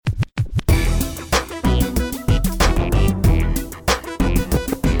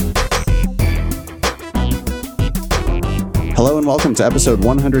welcome to episode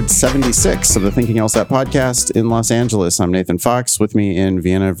 176 of the Thinking LSAT podcast in Los Angeles. I'm Nathan Fox. With me in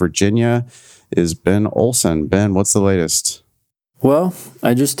Vienna, Virginia is Ben Olson. Ben, what's the latest? Well,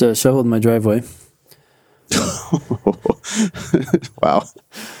 I just shoveled my driveway. Wow.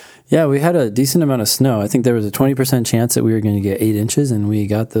 Yeah, we had a decent amount of snow. I think there was a 20% chance that we were going to get 8 inches, and we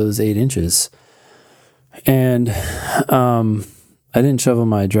got those 8 inches. And I didn't shovel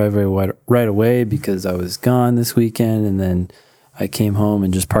my driveway right away because I was gone this weekend, and then I came home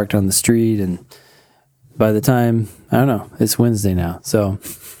and just parked on the street. And by the time, I don't know, it's Wednesday now, so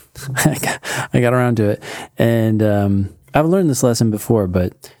I got around to it. And I've learned this lesson before,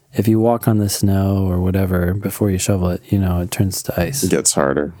 but if you walk on the snow or whatever before you shovel it, you know, it turns to ice. It gets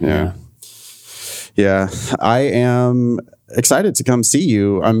harder. Yeah. I am excited to come see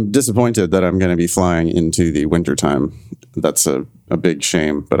you. I'm disappointed that I'm going to be flying into the wintertime. That's a big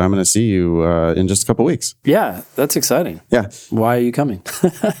shame, but I'm going to see you in just a couple weeks. Yeah, that's exciting. Yeah. Why are you coming?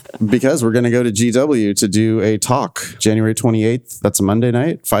 Because we're going to go to GW to do a talk January 28th. That's a Monday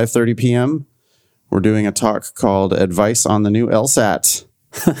night, 5:30 p.m. We're doing a talk called Advice on the New LSAT.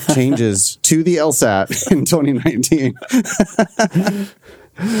 Changes to the LSAT in 2019.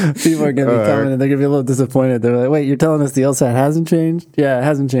 People are going to be coming and they're going to be a little disappointed. They're like, wait, you're telling us the LSAT hasn't changed? Yeah, it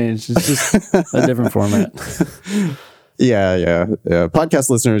hasn't changed. It's just a different format. Yeah. Podcast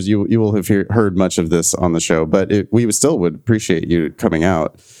listeners, you will have heard much of this on the show, but we would appreciate you coming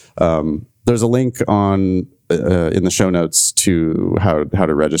out. There's a link on in the show notes to how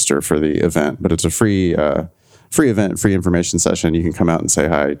to register for the event, but it's a free event, free information session. You can come out and say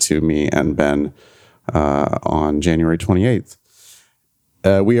hi to me and Ben on January 28th.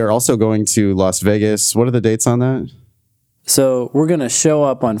 We are also going to Las Vegas. What are the dates on that? So we're going to show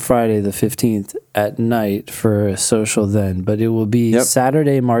up on Friday the 15th at night for a social then, but it will be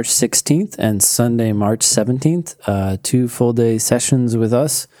Saturday, March 16th and Sunday, March 17th. 2 full day sessions with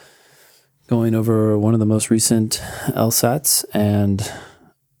us going over one of the most recent LSATs and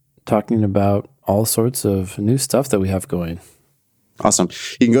talking about all sorts of new stuff that we have going. Awesome.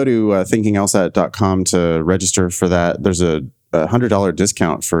 You can go to thinkinglsat.com to register for that. There's a $100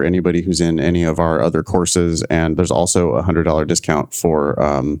 discount for anybody who's in any of our other courses. And there's also a $100 discount for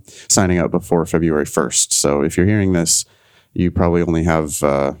signing up before February 1st. So if you're hearing this, you probably only have,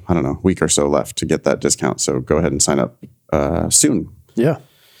 a week or so left to get that discount. So go ahead and sign up soon. Yeah.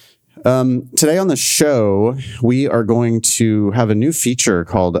 Today on the show, we are going to have a new feature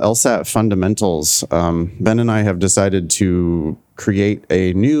called LSAT Fundamentals. Ben and I have decided to create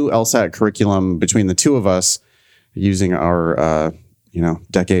a new LSAT curriculum between the two of us using our,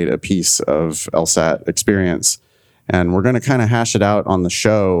 decade apiece of LSAT experience. And we're going to kind of hash it out on the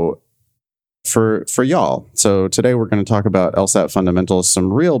show for y'all. So today we're going to talk about LSAT Fundamentals,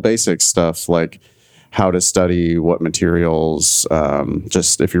 some real basic stuff like how to study, what materials,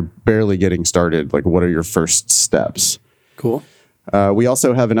 just if you're barely getting started, like what are your first steps? Cool. We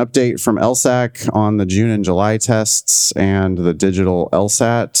also have an update from LSAC on the June and July tests and the digital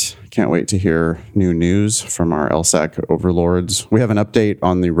LSAT. Can't wait to hear new news from our LSAC overlords. We have an update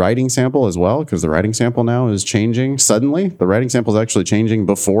on the writing sample as well, because the writing sample now is changing suddenly. The writing sample is actually changing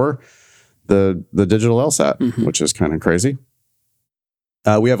before the digital LSAT, which is kind of crazy.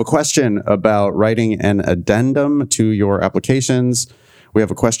 We have a question about writing an addendum to your applications. We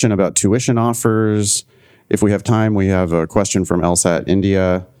have a question about tuition offers. If we have time, we have a question from LSAT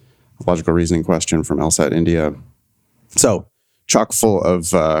India, a logical reasoning question from LSAT India. So chock full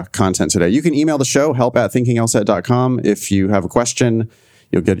of content today. You can email the show, help@thinkinglsat.com. If you have a question,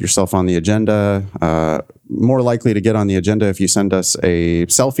 you'll get yourself on the agenda. More likely to get on the agenda if you send us a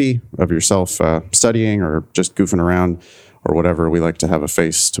selfie of yourself studying or just goofing around, or whatever. We like to have a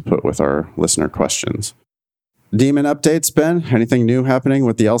face to put with our listener questions. Daemon updates, Ben? Anything new happening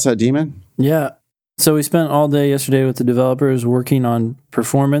with the LSAT Daemon? Yeah. So we spent all day yesterday with the developers working on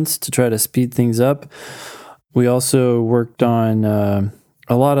performance to try to speed things up. We also worked on a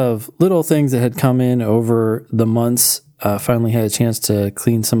lot of little things that had come in over the months. Finally had a chance to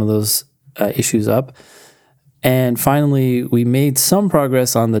clean some of those issues up. And finally, we made some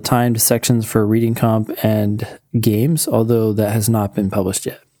progress on the timed sections for reading comp and games, although that has not been published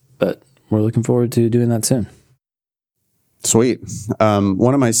yet. But we're looking forward to doing that soon. Sweet.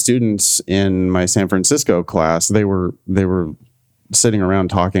 One of my students in my San Francisco class, they were sitting around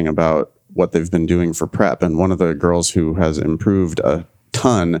talking about what they've been doing for prep. And one of the girls who has improved a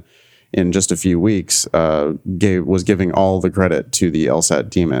ton in just a few weeks was giving all the credit to the LSAT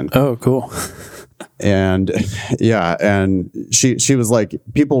Daemon. Oh, cool. And yeah, and she was like,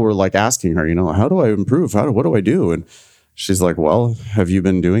 people were like asking her, how do I improve? What do I do? And she's like, well, have you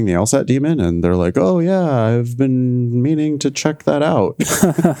been doing the LSAT demon? And they're like, oh yeah, I've been meaning to check that out.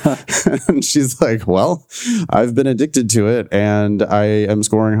 And she's like, well, I've been addicted to it, and I am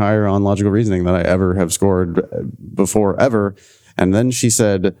scoring higher on logical reasoning than I ever have scored before, ever. And then she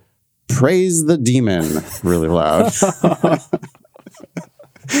said, praise the demon, really loud.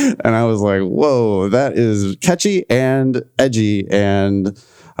 And I was like, whoa, that is catchy and edgy, and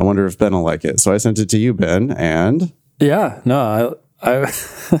I wonder if Ben will like it. So I sent it to you, Ben, and... Yeah, no, I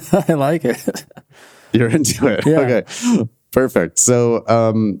I like it. You're into it. Yeah. Okay, perfect. So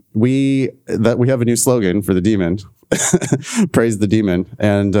we have a new slogan for the demon. Praise the demon.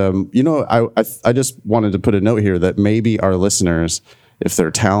 And I just wanted to put a note here that maybe our listeners, if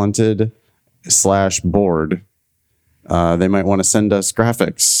they're talented / bored, they might want to send us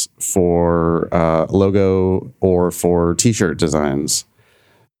graphics for logo or for t-shirt designs.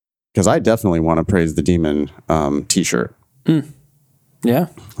 Because I definitely want to praise the demon t-shirt. Yeah.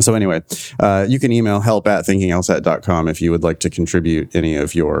 So anyway, you can email help@thinkinglsat.com if you would like to contribute any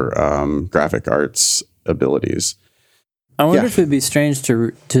of your graphic arts abilities. I wonder if it'd be strange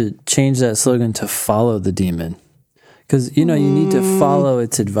to change that slogan to follow the demon. Because, you need to follow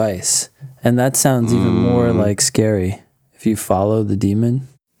its advice. And that sounds even more like scary. If you follow the demon.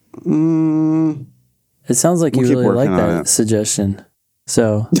 It sounds like you really like that suggestion.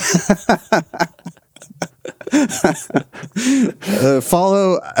 So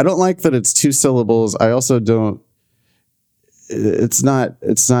follow. I don't like that it's 2 syllables. I also don't. It's not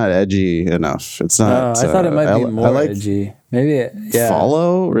edgy enough. It's not. I thought it might be more edgy. Maybe. Yeah.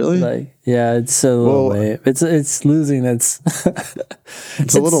 Follow, really? It's a little lame. It's losing its.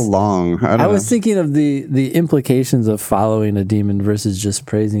 It's a little long. I was thinking of the implications of following a demon versus just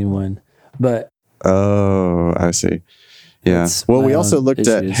praising one, but. Oh, I see. Yeah. Well, we also looked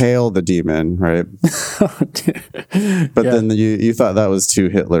at Hail the Demon, right? But then you thought that was too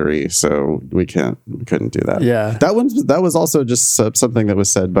Hitler-y, so we couldn't do that. Yeah. That was also just something that was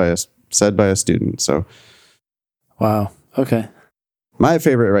said by a student. So. Wow. Okay. My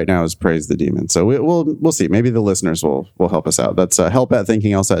favorite right now is Praise the Demon. So we'll see. Maybe the listeners will help us out. That's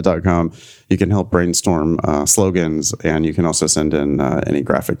help@thinkinglsat.com. You can help brainstorm slogans, and you can also send in any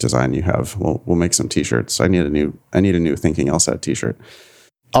graphic design you have. We'll make some t-shirts. I need a new Thinking LSAT t-shirt.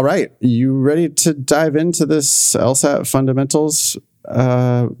 All right, you ready to dive into this LSAT fundamentals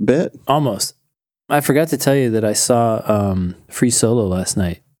bit? Almost. I forgot to tell you that I saw Free Solo last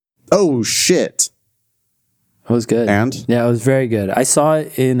night. Oh shit. It was good. And? Yeah, it was very good. I saw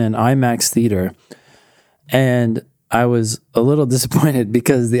it in an IMAX theater, and I was a little disappointed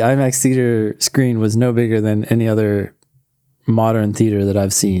because the IMAX theater screen was no bigger than any other modern theater that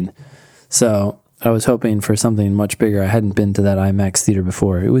I've seen. So I was hoping for something much bigger. I hadn't been to that IMAX theater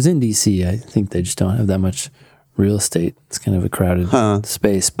before. It was in DC. I think they just don't have that much real estate. It's kind of a crowded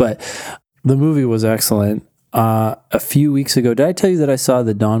space. But the movie was excellent. A few weeks ago, did I tell you that I saw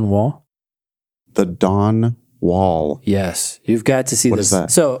The Dawn Wall? The Dawn Wall. Yes, you've got to see this. What is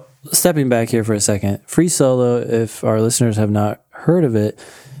that? So, stepping back here for a second, Free Solo, if our listeners have not heard of it,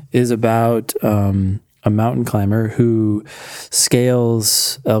 is about a mountain climber who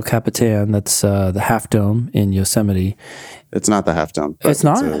scales El Capitan, that's the Half Dome in Yosemite. It's not the Half Dome. It's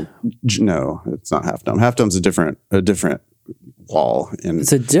not? No, it's not Half Dome. Half Dome's a different wall in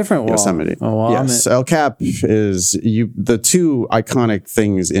It's a different wall. Yosemite. Oh, well, yes, El Cap is the two iconic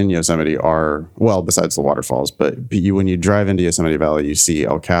things in Yosemite are, well, besides the waterfalls, but when you drive into Yosemite Valley, you see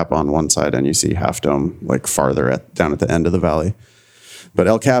El Cap on one side and you see Half Dome like farther down at the end of the valley. But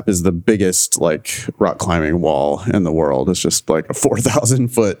El Cap is the biggest like rock climbing wall in the world. It's just like a 4,000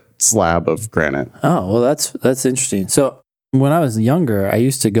 foot slab of granite. Oh, well, that's interesting. So when I was younger, I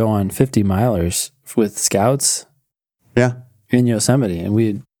used to go on 50 milers with scouts. Yeah. In Yosemite, and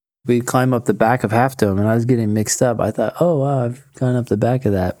we'd climb up the back of Half Dome, and I was getting mixed up. I thought, oh wow, I've gone up the back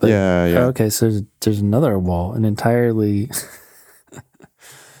of that. But yeah. Okay, so there's another wall, an entirely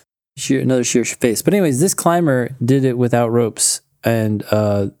another sheer face. But anyways, this climber did it without ropes, and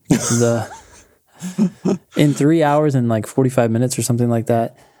in 3 hours and like 45 minutes or something like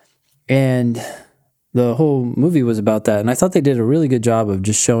that. And the whole movie was about that. And I thought they did a really good job of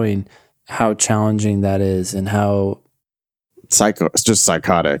just showing how challenging that is and how it's just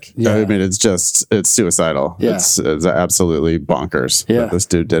psychotic. Yeah. I mean, it's suicidal. Yeah. It's absolutely bonkers that this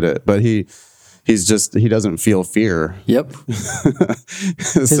dude did it. But he doesn't feel fear. Yep.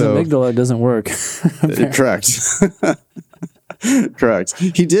 His amygdala doesn't work. Correct.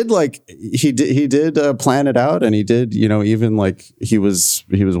 He did plan it out, and he did, even like he was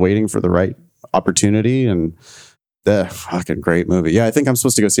waiting for the right opportunity, and Fucking great movie. Yeah, I think I'm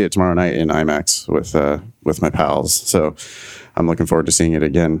supposed to go see it tomorrow night in IMAX with my pals. So I'm looking forward to seeing it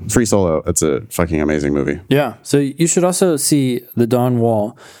again. Free Solo. It's a fucking amazing movie. Yeah. So you should also see The Dawn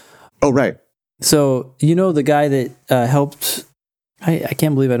Wall. Oh, right. So, you know, the guy that helped, I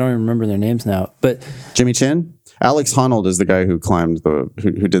can't believe I don't even remember their names now, but Jimmy Chin? Alex Honnold is the guy who climbed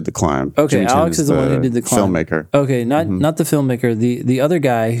who did the climb. Okay, Jimmy Alex Chin is the one who did the climb. Filmmaker. Okay, not the filmmaker, the other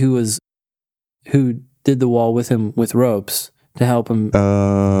guy who did the wall with him with ropes to help him.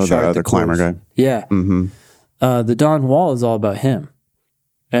 The other climber guy. Yeah. Mm-hmm. The Dawn Wall is all about him.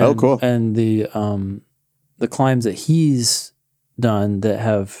 And, cool. And the climbs that he's done that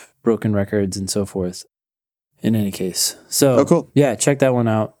have broken records and so forth. In any case, so cool. Yeah, check that one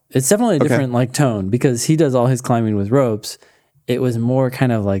out. It's definitely a different like tone because he does all his climbing with ropes. It was more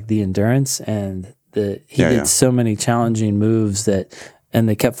kind of like the endurance and he did so many challenging moves and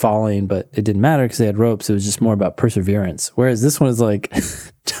they kept falling, but it didn't matter because they had ropes. It was just more about perseverance. Whereas this one is like,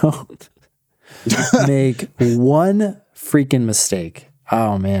 don't make one freaking mistake.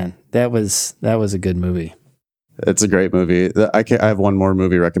 Oh man, that was a good movie. It's a great movie. I have one more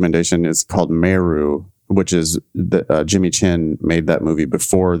movie recommendation. It's called Meru, which is Jimmy Chin made that movie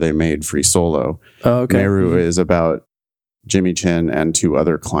before they made Free Solo. Oh, okay. Meru is about Jimmy Chin and two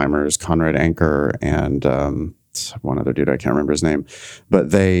other climbers, Conrad Anker and one other dude, I can't remember his name,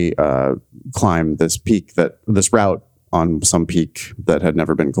 but they climbed this route on some peak that had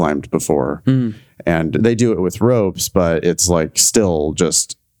never been climbed before. And they do it with ropes, but it's like still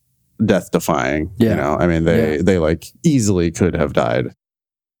just death defying. Yeah. You know, I mean, they like easily could have died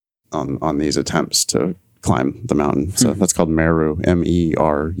on these attempts to climb the mountain. So that's called Meru,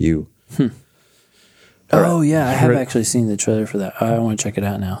 Meru. Oh yeah, I have actually seen the trailer for that. I want to check it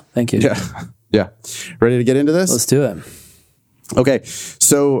out now. Thank you. Yeah. Ready to get into this? Let's do it. Okay.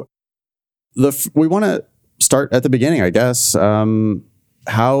 So we want to start at the beginning, I guess.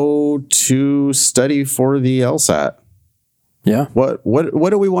 How to study for the LSAT. Yeah. What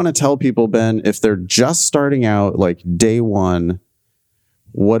do we want to tell people, Ben, if they're just starting out, like day one?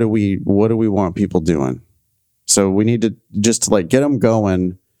 What do we want people doing? So we need to just like get them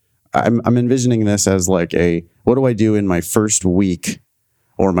going. I'm envisioning this as like what do I do in my first week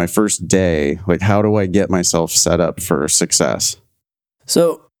or my first day? Like, how do I get myself set up for success?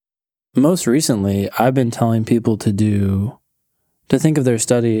 So most recently, I've been telling people to think of their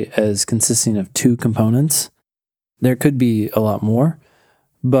study as consisting of two components. There could be a lot more,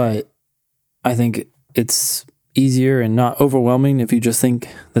 but I think it's easier and not overwhelming if you just think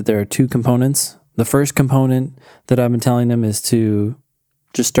that there are two components. The first component that I've been telling them is to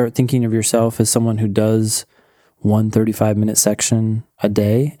just start thinking of yourself as someone who does one 35-minute section a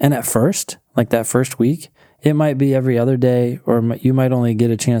day. And at first, like that first week, it might be every other day, or you might only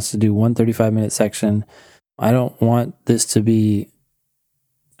get a chance to do one 35-minute section. I don't want this to be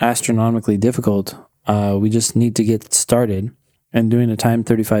astronomically difficult. We just need to get started. And doing a timed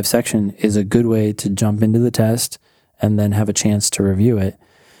 35 section is a good way to jump into the test and then have a chance to review it.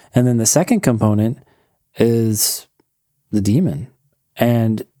 And then the second component is the demon.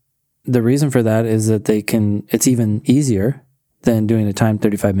 And the reason for that is that it's even easier than doing a timed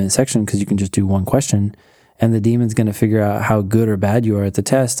 35-minute section because you can just do one question. And the demon's going to figure out how good or bad you are at the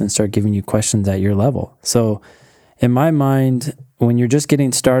test and start giving you questions at your level. So in my mind, when you're just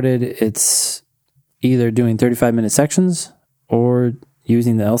getting started, it's either doing 35-minute sections or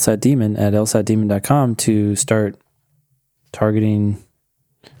using the LSAT Demon at lsatdemon.com to start targeting,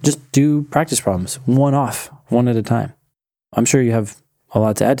 just do practice problems, one at a time. I'm sure you have a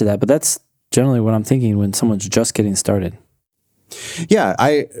lot to add to that, but that's generally what I'm thinking when someone's just getting started. Yeah,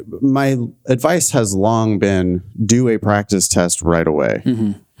 my advice has long been do a practice test right away.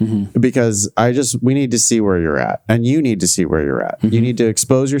 Because we need to see where you're at, and you need to see where you're at. You need to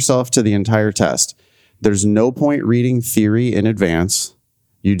expose yourself to the entire test. There's no point reading theory in advance.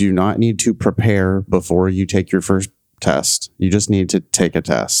 You do not need to prepare before you take your first test. You just need to take a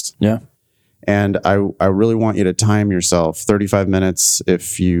test. Yeah. And I really want you to time yourself 35 minutes.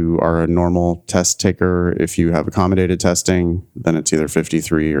 If you are a normal test taker, if you have accommodated testing, then it's either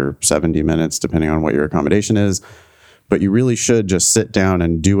 53 or 70 minutes, depending on what your accommodation is. But you really should just sit down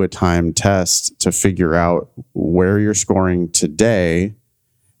and do a timed test to figure out where you're scoring today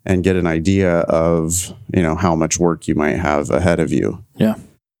and get an idea of, how much work you might have ahead of you. Yeah.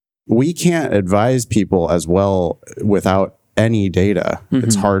 We can't advise people as well without any data.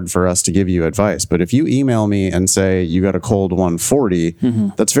 It's hard for us to give you advice. But if you email me and say you got a cold 140,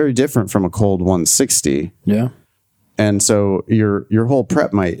 that's very different from a cold 160. Yeah. And so your whole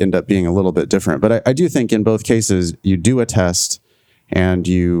prep might end up being a little bit different. But I do think in both cases, you do a test and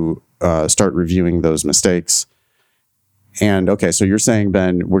you start reviewing those mistakes. And okay, so you're saying,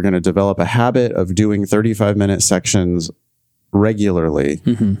 Ben, we're going to develop a habit of doing 35-minute sections regularly,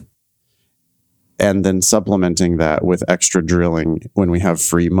 and then supplementing that with extra drilling when we have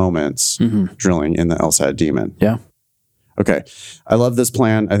free moments, drilling in the LSAT Demon. Yeah. Okay. I love this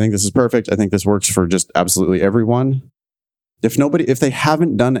plan. I think this is perfect. I think this works for just absolutely everyone. If they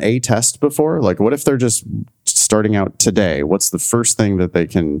haven't done a test before, like what if they're just starting out today? What's the first thing that they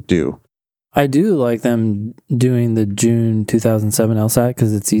can do? I do like them doing the June 2007 LSAT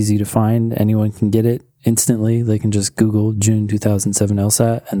because it's easy to find. Anyone can get it instantly. They can just Google June 2007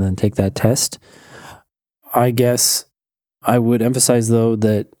 LSAT and then take that test. I guess I would emphasize, though,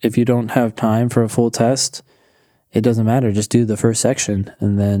 that if you don't have time for a full test, it doesn't matter. Just do the first section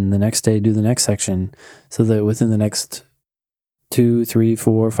and then the next day do the next section so that within the next 2, 3,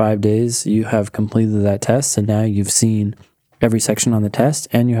 4, 5 days, you have completed that test and now you've seen every section on the test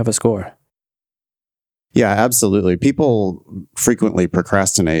and you have a score. Yeah, absolutely. People frequently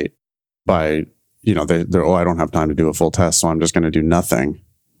procrastinate by, they're, I don't have time to do a full test, so I'm just going to do nothing.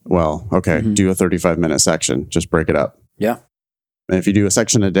 Well, okay, do a 35-minute section. Just break it up. Yeah. And if you do a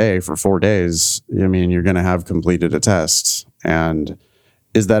section a day for 4 days, you're going to have completed a test. And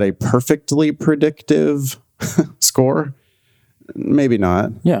is that a perfectly predictive score? Maybe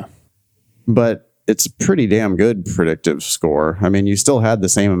not. Yeah. But it's a pretty damn good predictive score. You still had the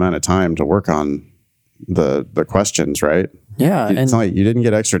same amount of time to work on the questions, right? Yeah. It's not like you didn't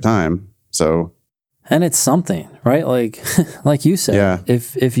get extra time. So... And it's something, right? Like you said, yeah.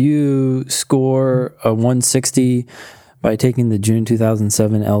 if you score a 160 by taking the June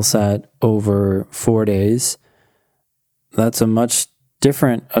 2007 LSAT over 4 days, that's a much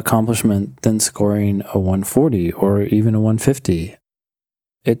different accomplishment than scoring a 140 or even a 150.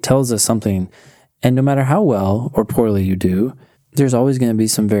 It tells us something. And no matter how well or poorly you do, there's always going to be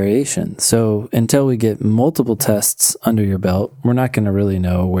some variation. So until we get multiple tests under your belt, we're not going to really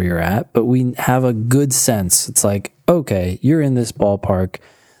know where you're at, but we have a good sense. It's like, okay, you're in this ballpark.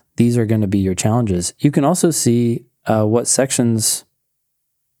 These are going to be your challenges. You can also see what sections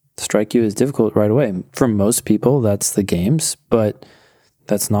strike you as difficult right away. For most people, that's the games, but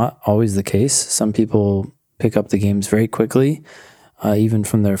that's not always the case. Some people pick up the games very quickly, even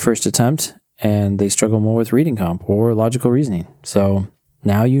from their first attempt, and they struggle more with reading comp or logical reasoning. So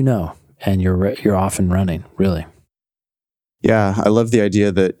now you know, and you're off and running, really. Yeah, I love the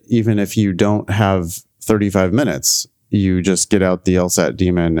idea that even if you don't have 35 minutes, you just get out the LSAT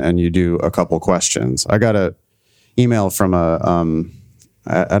Demon and you do a couple questions. I got a email from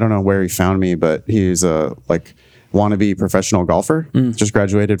I don't know where he found me, but he's a wannabe professional golfer. Just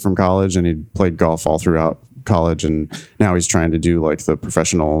graduated from college and he played golf all throughout college, and now he's trying to do the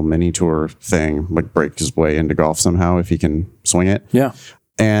professional mini tour thing, break his way into golf somehow if he can swing it. Yeah.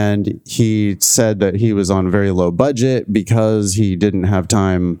 And he said that he was on a very low budget because he didn't have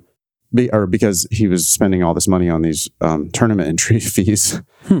time, or because he was spending all this money on these tournament entry fees.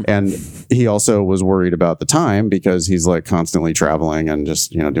 And he also was worried about the time because he's constantly traveling and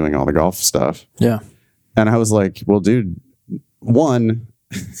just, doing all the golf stuff. Yeah. And I was like, well, dude, one,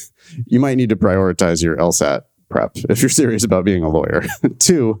 you might need to prioritize your LSAT prep if you're serious about being a lawyer.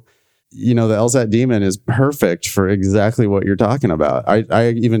 Two, the LSAT Demon is perfect for exactly what you're talking about. I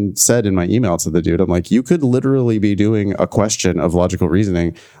even said in my email to the dude, I'm like, you could literally be doing a question of logical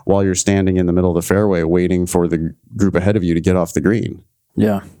reasoning while you're standing in the middle of the fairway waiting for the group ahead of you to get off the green.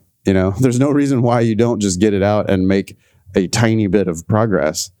 Yeah. There's no reason why you don't just get it out and make a tiny bit of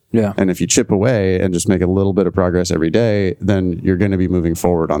progress. Yeah. And if you chip away and just make a little bit of progress every day, then you're going to be moving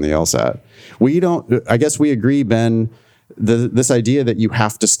forward on the LSAT. I guess we agree, Ben, this idea that you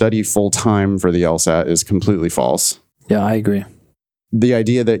have to study full time for the LSAT is completely false. Yeah, I agree. The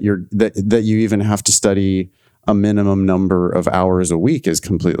idea that you even have to study a minimum number of hours a week is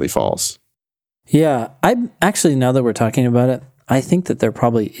completely false. Yeah, I actually, now that we're talking about it, I think that there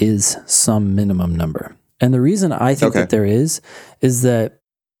probably is some minimum number. And the reason I think that there is that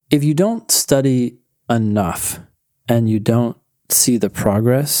if you don't study enough and you don't see the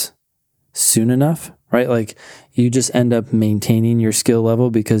progress soon enough, right? You just end up maintaining your skill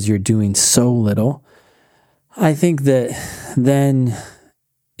level because you're doing so little. I think that then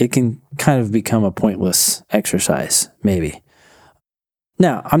it can kind of become a pointless exercise, maybe.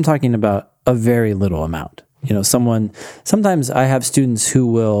 Now, I'm talking about a very little amount. Sometimes I have students who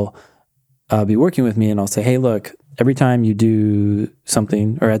will be working with me and I'll say, hey, look, every time you do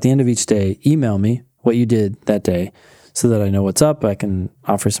something, or at the end of each day, email me what you did that day so that I know what's up. I can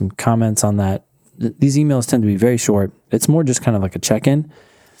offer some comments on that. These emails tend to be very short. It's more just kind of like a check-in.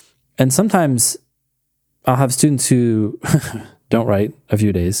 And sometimes I'll have students who don't write a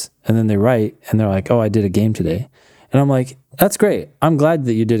few days, and then they write, and they're like, oh, I did a game today. And I'm like, that's great. I'm glad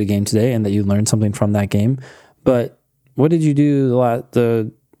that you did a game today and that you learned something from that game. But what did you do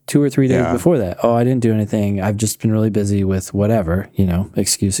the 2 or 3 days before that? Oh, I didn't do anything. I've just been really busy with whatever,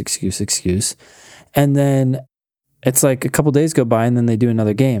 excuse. And then it's like a couple days go by and then they do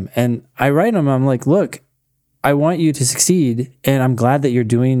another game. And I write them, I'm like, look, I want you to succeed and I'm glad that you're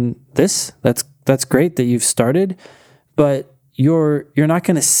doing this. That's great that you've started, but you're not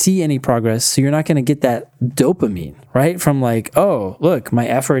going to see any progress. So you're not going to get that dopamine, right? From like, oh, look, my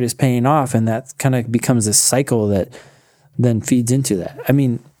effort is paying off. And that kind of becomes this cycle that then feeds into that. I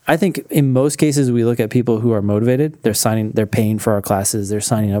mean, I think in most cases we look at people who are motivated, they're paying for our classes, they're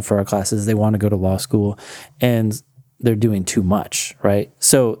signing up for our classes, they want to go to law school, and they're doing too much, right?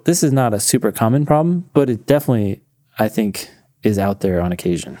 So this is not a super common problem, but it definitely, I think, is out there on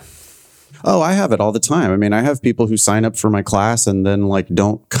occasion. Oh, I have it all the time. I mean, I have people who sign up for my class and then like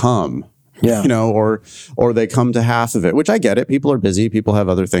don't come. Yeah. Or they come to half of it, which I get it. People are busy. People have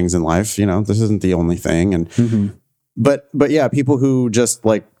other things in life. This isn't the only thing. And but yeah, people who just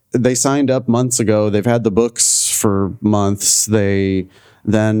like they signed up months ago. They've had the books for months. They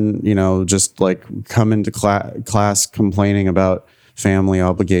then just like come into class complaining about family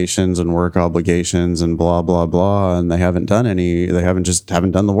obligations and work obligations and blah blah blah, and they haven't done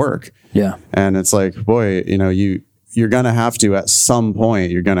done the work. Yeah. And it's like, boy, you're gonna have to at some point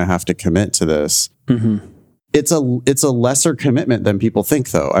you're gonna have to commit to this. It's a lesser commitment than people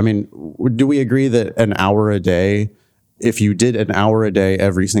think, though. I mean, do we agree that an hour a day, if you did an hour a day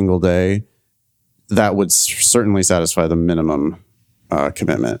every single day, that would certainly satisfy the minimum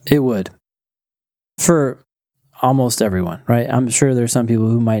commitment? It would. For almost everyone, right? I'm sure there's some people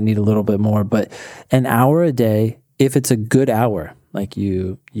who might need a little bit more, but an hour a day, if it's a good hour, like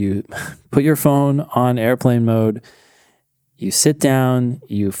you put your phone on airplane mode, you sit down,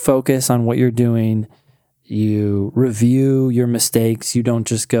 you focus on what you're doing, you review your mistakes, you don't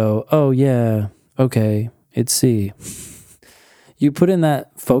just go, oh yeah, okay, it's C. You put in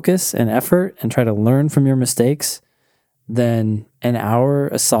that focus and effort and try to learn from your mistakes, then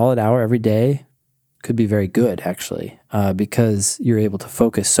a solid hour every day could be very good, actually, because you're able to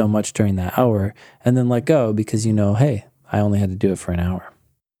focus so much during that hour and then let go because hey, I only had to do it for an hour.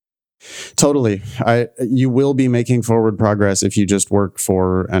 Totally. You will be making forward progress if you just work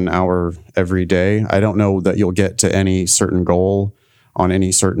for an hour every day. I don't know that you'll get to any certain goal on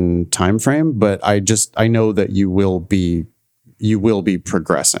any certain time frame, but I know that you will be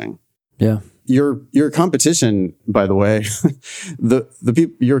progressing. Yeah. Your competition, by the way,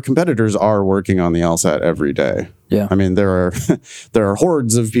 your competitors are working on the LSAT every day. Yeah. I mean, there are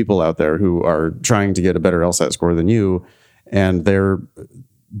hordes of people out there who are trying to get a better LSAT score than you, and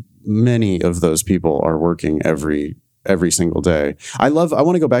many of those people are working every single day. I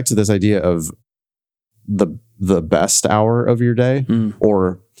want to go back to this idea of the best hour of your day,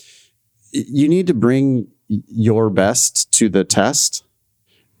 or you need to bring your best to the test.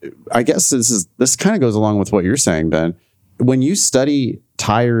 I guess this kind of goes along with what you're saying, Ben. When you study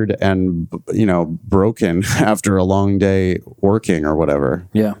tired and broken after a long day working or whatever,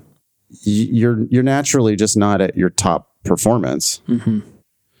 yeah, you're naturally just not at your top performance.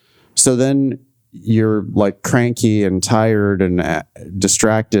 So then you're like cranky and tired and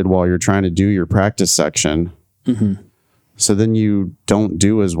distracted while you're trying to do your practice section. So then you don't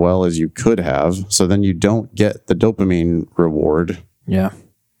do as well as you could have. So then you don't get the dopamine reward. Yeah.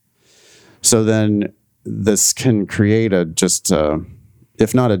 So then this can create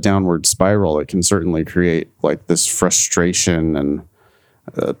if not a downward spiral, it can certainly create like this frustration, and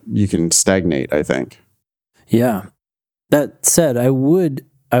you can stagnate, I think. Yeah. That said, I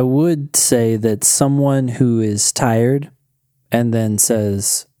would say that someone who is tired and then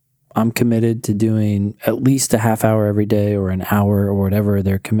says, I'm committed to doing at least a half hour every day or an hour or whatever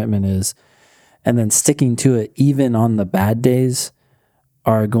their commitment is, and then sticking to it even on the bad days,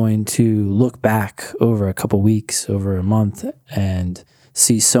 are going to look back over a couple weeks, over a month, and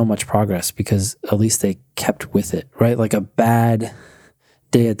see so much progress because at least they kept with it, right? Like a bad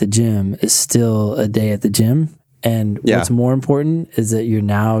day at the gym is still a day at the gym. And what's more important is that you're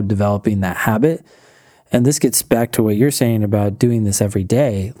now developing that habit. And this gets back to what you're saying about doing this every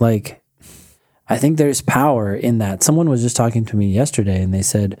day. Like, I think there's power in that. Someone was just talking to me yesterday and they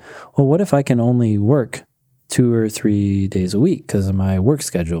said, well, what if I can only work 2 or 3 days a week because of my work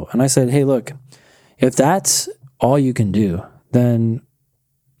schedule? And I said, hey, look, if that's all you can do, then,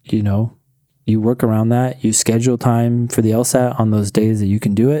 you work around that. You schedule time for the LSAT on those days that you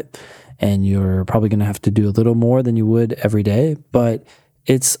can do it. And you're probably going to have to do a little more than you would every day. But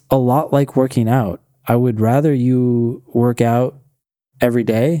it's a lot like working out. I would rather you work out every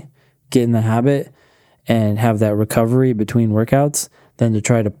day, get in the habit, and have that recovery between workouts than to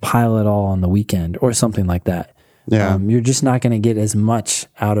try to pile it all on the weekend or something like that. Yeah. You're just not going to get as much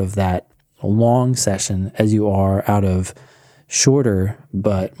out of that long session as you are out of shorter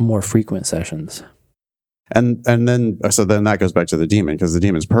but more frequent sessions. And then that goes back to the Demon, because the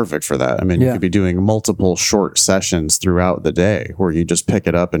Demon's perfect for that. I mean, you could be doing multiple short sessions throughout the day where you just pick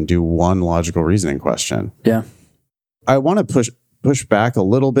it up and do one logical reasoning question. Yeah. I want to push back a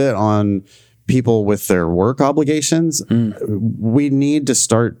little bit on people with their work obligations. We need to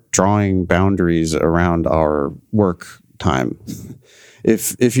start drawing boundaries around our work time.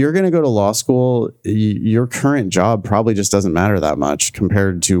 If you're going to go to law school, your current job probably just doesn't matter that much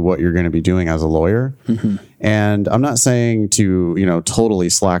compared to what you're going to be doing as a lawyer. Mm-hmm. And I'm not saying to, totally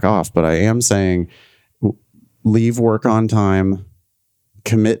slack off, but I am saying leave work on time,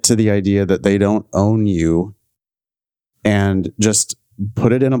 commit to the idea that they don't own you, and just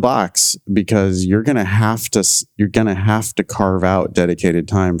put it in a box, because you're going to have to carve out dedicated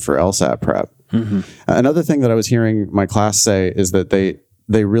time for LSAT prep. Mm-hmm. Another thing that I was hearing my class say is that they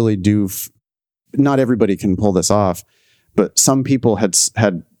really do. Not everybody can pull this off, but some people had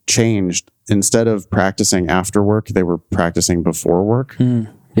changed. Instead of practicing after work, they were practicing before work.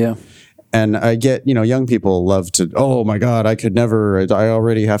 Yeah. And I get, young people love to, oh my God, I could never, I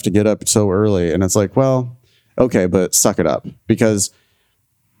already have to get up so early. And it's like, well, okay, but suck it up, because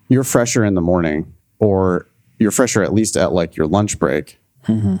you're fresher in the morning, or you're fresher at least at like your lunch break.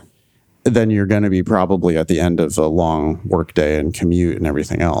 Mm-hmm. Then you're going to be probably at the end of a long work day and commute and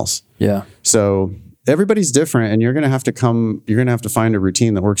everything else. Yeah. So everybody's different, and you're going to have to find a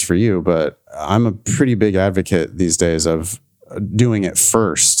routine that works for you. But I'm a pretty big advocate these days of doing it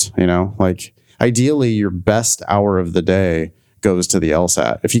first. Like ideally your best hour of the day goes to the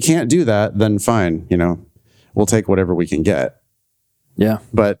LSAT. If you can't do that, then fine. We'll take whatever we can get. Yeah.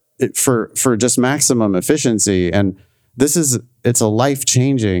 But for just maximum efficiency, and it's a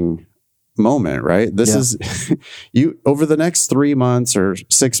life-changing moment, right? This is you over the next 3 months or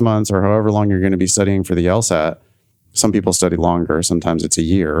 6 months or however long you're going to be studying for the LSAT. Some people study longer. Sometimes it's a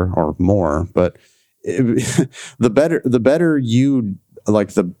year or more, but the better you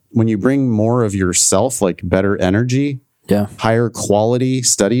when you bring more of yourself, like better energy, higher quality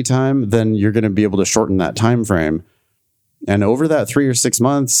study time, then you're going to be able to shorten that time frame. And over that 3 or 6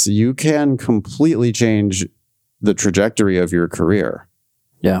 months, you can completely change the trajectory of your career.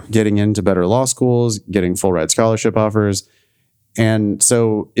 Yeah. Getting into better law schools, getting full ride scholarship offers. And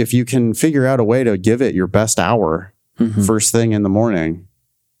so if you can figure out a way to give it your best hour first thing in the morning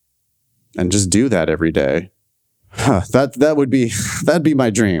and just do that every day, that'd be my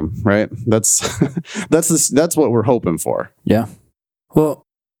dream, right? That's what we're hoping for. Yeah. Well,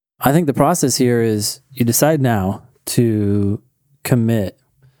 I think the process here is you decide now to commit,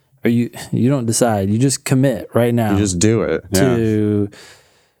 or you don't decide, you just commit right now. You just do it. To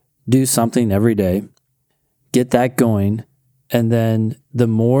do something every day, get that going, and then the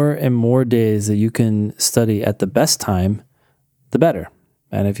more and more days that you can study at the best time, the better.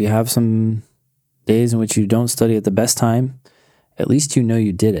 And if you have some days in which you don't study at the best time, at least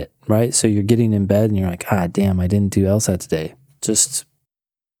you did it, right? So you're getting in bed and you're like, damn, I didn't do LSAT today. Just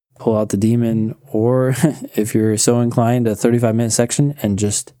pull out the Demon, or if you're so inclined, a 35-minute section, and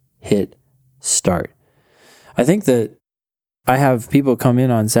just hit start. I think that I have people come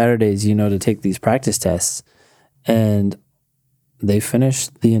in on Saturdays, to take these practice tests, and they finish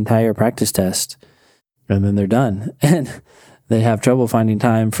the entire practice test and then they're done. And they have trouble finding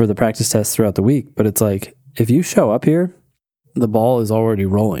time for the practice tests throughout the week. But it's like, if you show up here, the ball is already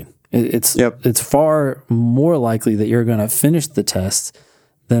rolling. It's far more likely that you're going to finish the test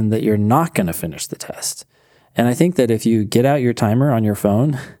than that you're not going to finish the test. And I think that if you get out your timer on your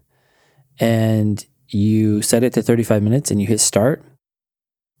phone and you set it to 35 minutes and you hit start,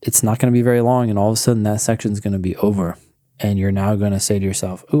 it's not going to be very long. And all of a sudden that section is going to be over. And you're now going to say to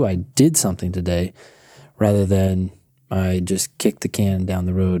yourself, ooh, I did something today, rather than I just kicked the can down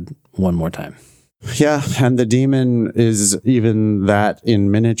the road one more time. Yeah, and the Demon is even that in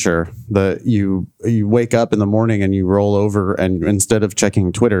miniature. You wake up in the morning and you roll over, and instead of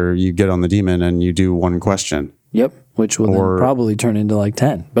checking Twitter, you get on the Demon and you do one question. Yep, which will then probably turn into like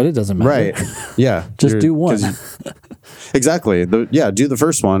 10, but it doesn't matter. Right, yeah. Just do one. Exactly. Do the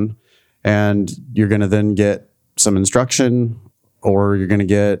first one, and you're going to then get some instruction, or you're going to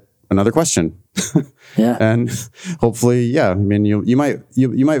get another question. Yeah. And hopefully, I mean, you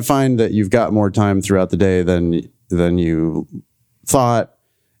might find that you've got more time throughout the day than you thought.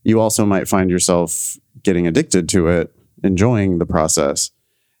 You also might find yourself getting addicted to it, enjoying the process.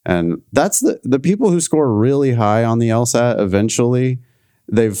 And that's the people who score really high on the LSAT, eventually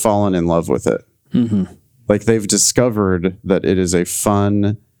they've fallen in love with it. Mm-hmm. Like they've discovered that it is a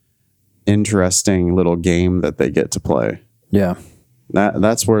fun, interesting little game that they get to play. Yeah.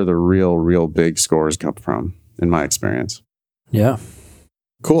 That's where the real big scores come from, in my experience. Yeah.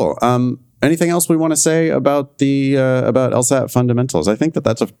 Cool. Anything else we want to say about the about LSAT fundamentals? I think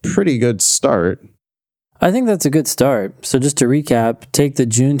that's a pretty good start. I think that's a good start. So just to recap, take the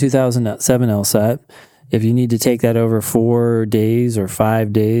June 2007 LSAT. If you need to take that over 4 days or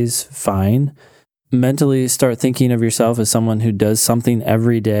 5 days, fine. Mentally start thinking of yourself as someone who does something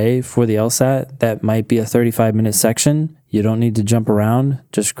every day for the LSAT. That might be a 35-minute section. You don't need to jump around.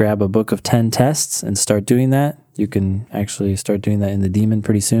 Just grab a book of 10 tests and start doing that. You can actually start doing that in the Demon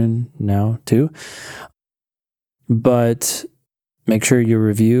pretty soon now too. But make sure you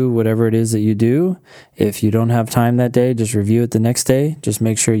review whatever it is that you do. If you don't have time that day, just review it the next day. Just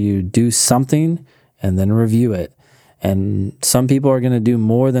make sure you do something and then review it. And some people are going to do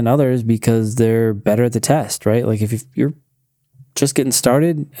more than others because they're better at the test, right? Like if you're just getting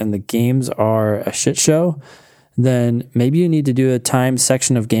started and the games are a shit show, then maybe you need to do a timed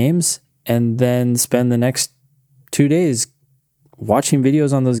section of games and then spend the next 2 days watching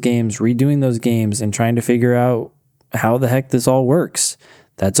videos on those games, redoing those games, and trying to figure out how the heck this all works.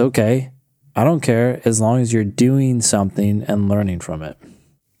 That's okay. I don't care as long as you're doing something and learning from it.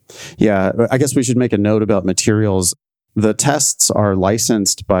 Yeah, I guess we should make a note about materials. The tests are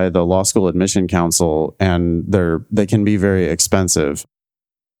licensed by the Law School Admission Council, and they can be very expensive.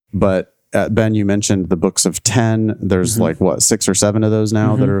 But Ben, you mentioned the books of 10. There's like 6 or 7 of those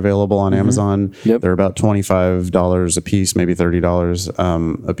now that are available on Amazon. Yep. They're about $25 a piece, maybe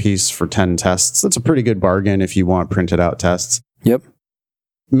 $30 a piece for 10 tests. That's a pretty good bargain if you want printed out tests. Yep.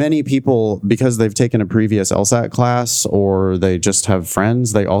 Many people, because they've taken a previous LSAT class or they just have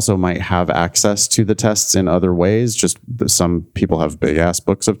friends, they also might have access to the tests in other ways. Just some people have big ass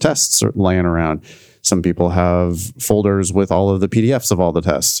books of tests laying around. Some people have folders with all of the PDFs of all the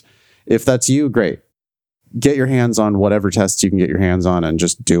tests. If that's you, great. Get your hands on whatever tests you can get your hands on and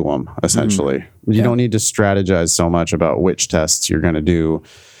just do them, essentially. You don't need to strategize so much about which tests you're going to do.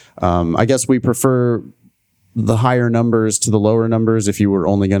 I guess we prefer the higher numbers to the lower numbers if you were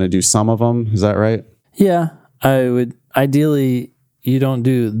only going to do some of them. Is that right? Yeah, I would. Ideally, you don't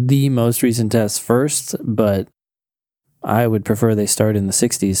do the most recent tests first, but I would prefer they start in the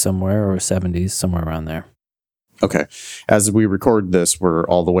 60s somewhere or 70s, somewhere around there. Okay. As we record this, we're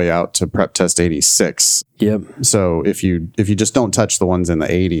all the way out to prep test 86. Yep. So if you just don't touch the ones in the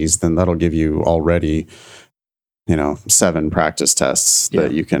 80s, then that'll give you already, 7 practice tests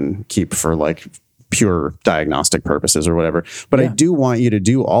that you can keep for like pure diagnostic purposes or whatever. But I do want you to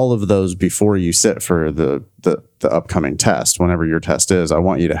do all of those before you sit for the upcoming test. Whenever your test is, I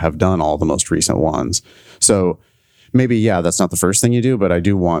want you to have done all the most recent ones. So maybe, that's not the first thing you do, but I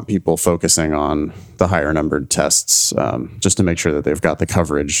do want people focusing on the higher numbered tests just to make sure that they've got the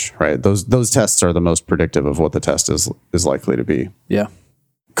coverage, right? Those tests are the most predictive of what the test is likely to be. Yeah.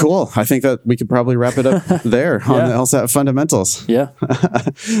 Cool. I think that we could probably wrap it up there on the LSAT fundamentals. Yeah.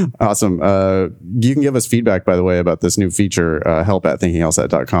 Awesome. You can give us feedback, by the way, about this new feature,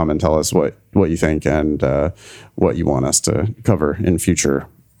 help@thinkinglsat.com, and tell us what you think and what you want us to cover in future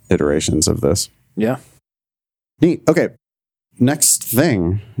iterations of this. Yeah. Neat. Okay. Next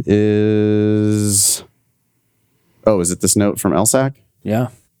thing is... Oh, is it this note from LSAC? Yeah.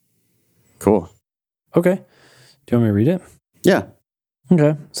 Cool. Okay. Do you want me to read it? Yeah.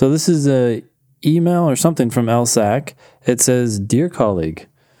 Okay. So this is a email or something from LSAC. It says, "Dear colleague,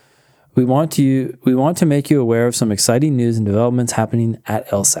 we want to make you aware of some exciting news and developments happening at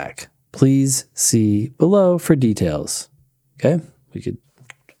LSAC. Please see below for details." Okay. We could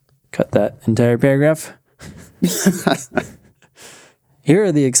cut that entire paragraph. Here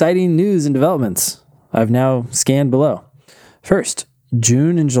are the exciting news and developments I've now scanned below. First,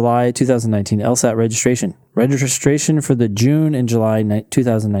 June and July 2019 LSAT registration. Registration for the June and July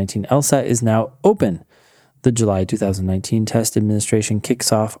 2019 LSAT is now open. The July 2019 test administration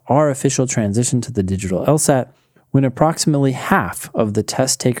kicks off our official transition to the digital LSAT when approximately half of the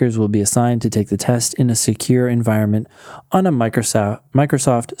test takers will be assigned to take the test in a secure environment on a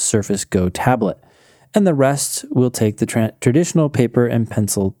Microsoft Surface Go tablet, and the rest will take the traditional paper and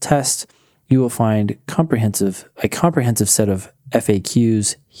pencil test. You will find a comprehensive set of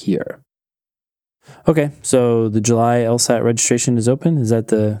FAQs here. Okay, so the July LSAT registration is open. Is that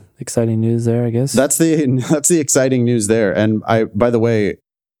the exciting news there, I guess? That's the exciting news there. And by the way,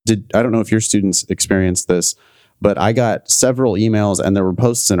 I don't know if your students experienced this, but I got several emails, and there were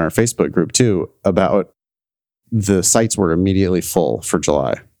posts in our Facebook group too, about the sites were immediately full for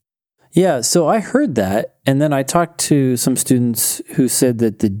July. Yeah, so I heard that, and then I talked to some students who said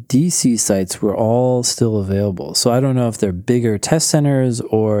that the DC sites were all still available. So I don't know if they're bigger test centers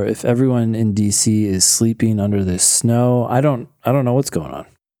or if everyone in DC is sleeping under the snow. I don't know what's going on.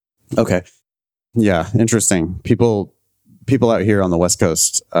 Okay. Yeah, interesting. People out here on the West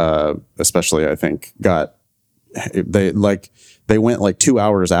Coast, especially, I think, they went like 2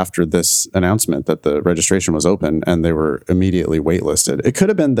 hours after this announcement that the registration was open, and they were immediately waitlisted. It could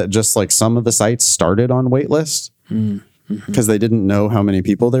have been that just like some of the sites started on waitlist because they didn't know how many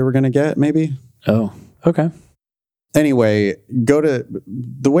people they were going to get, maybe. Oh, okay. Anyway, go to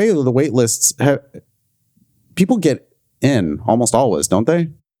the way the wait lists people get in almost always, don't they?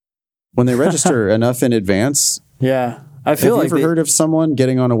 When they register enough in advance. Yeah. I feel Have you ever heard of someone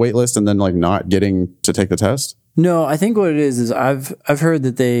getting on a wait list and then like not getting to take the test? No, I think what it is I've heard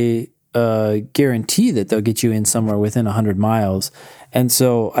that they guarantee that they'll get you in somewhere within 100 miles. And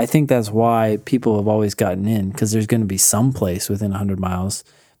so I think that's why people have always gotten in, because there's going to be some place within 100 miles.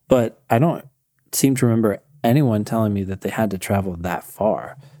 But I don't seem to remember anyone telling me that they had to travel that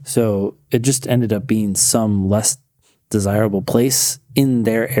far. So it just ended up being some less desirable place in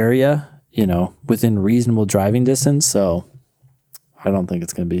their area, within reasonable driving distance. So I don't think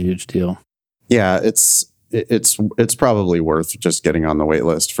it's going to be a huge deal. Yeah, it's probably worth just getting on the wait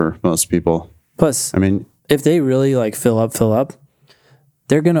list for most people. Plus, I mean, if they really like fill up,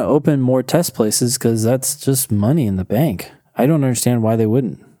 they're going to open more test places because that's just money in the bank. I don't understand why they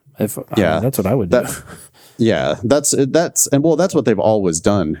wouldn't. That's what I would do. That's what they've always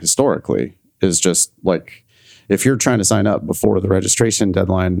done historically, is just like, if you're trying to sign up before the registration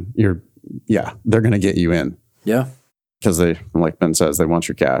deadline, they're going to get you in. Yeah. Because they, like Ben says, they want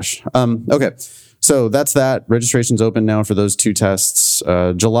your cash. Okay. So that's that. Registration's open now for those two tests.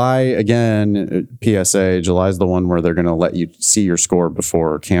 July, again, PSA, July is the one where they're going to let you see your score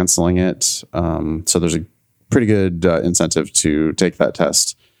before canceling it. So there's a pretty good incentive to take that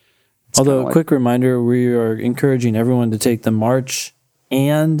test. Although, quick reminder, we are encouraging everyone to take the March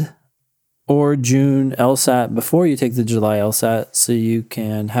or June LSAT before you take the July LSAT, so you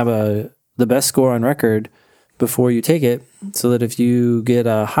can have the best score on record before you take it, so that if you get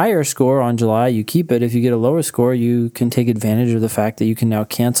a higher score on July, you keep it. If you get a lower score, you can take advantage of the fact that you can now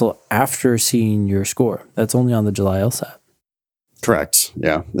cancel after seeing your score. That's only on the July LSAT. Correct.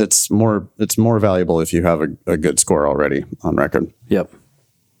 Yeah. It's more valuable if you have a good score already on record. Yep.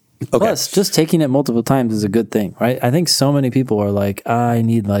 Okay. Plus, just taking it multiple times is a good thing, right? I think so many people are like, I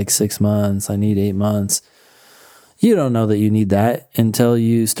need like 6 months. I need 8 months. You don't know that you need that until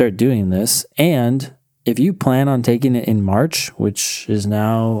you start doing this. And if you plan on taking it in March, which is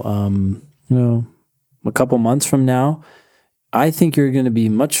now, a couple months from now, I think you're going to be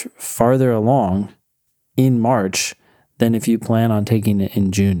much farther along in March than if you plan on taking it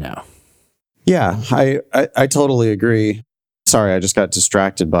in June now. Yeah, I totally agree. Sorry, I just got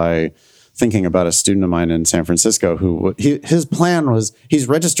distracted by thinking about a student of mine in San Francisco who his plan was, he's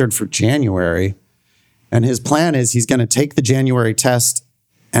registered for January, and his plan is he's going to take the January test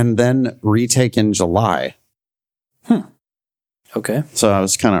and then retake in July. Okay. So I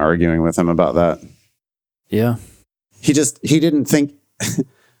was kind of arguing with him about that. Yeah. He didn't think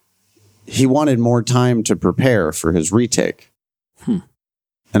he wanted more time to prepare for his retake. And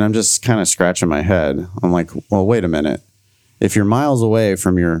I'm just kind of scratching my head. I'm like, well, wait a minute. If you're miles away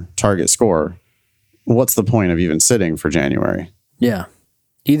from your target score, what's the point of even sitting for January? Yeah.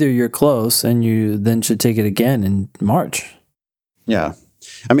 Either you're close and you then should take it again in March. Yeah.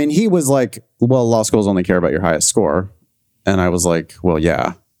 I mean, he was like, well, law schools only care about your highest score. And I was like, well,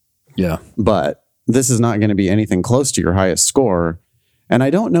 yeah. Yeah. But this is not going to be anything close to your highest score. And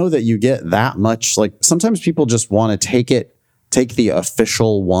I don't know that you get that much. Like, sometimes people just want to take the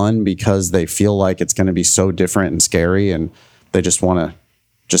official one because they feel like it's going to be so different and scary, and they just want to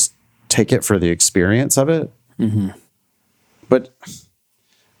just take it for the experience of it. Mm-hmm. But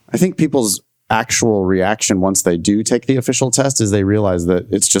I think people's actual reaction once they do take the official test is they realize that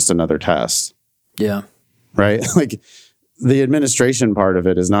it's just another test. Yeah. Right? Like, the administration part of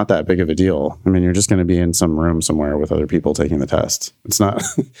it is not that big of a deal. I mean, you're just going to be in some room somewhere with other people taking the test. It's not,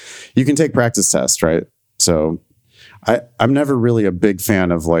 you can take practice tests, right? So I'm never really a big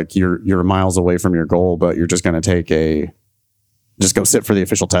fan of like, you're miles away from your goal, but you're just going to just go sit for the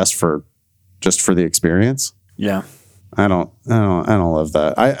official test for the experience. Yeah. I don't love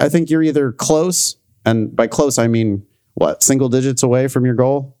that. I think you're either close, and by close, I mean, what, single digits away from your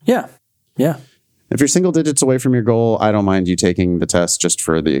goal? Yeah. Yeah. If you're single digits away from your goal, I don't mind you taking the test just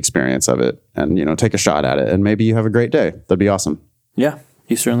for the experience of it, and, take a shot at it, and maybe you have a great day. That'd be awesome. Yeah,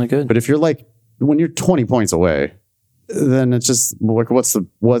 you certainly could. But if you're like, when you're 20 points away, then it's just like,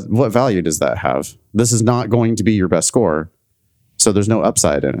 what value does that have? This is not going to be your best score, so there's no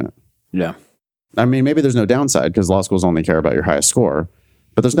upside in it. Yeah. I mean, maybe there's no downside because law schools only care about your highest score,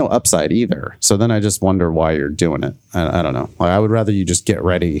 but there's no upside either. So then I just wonder why you're doing it. I don't know. Like, I would rather you just get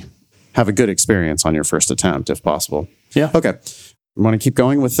ready, have a good experience on your first attempt if possible. Yeah. Okay. Want to keep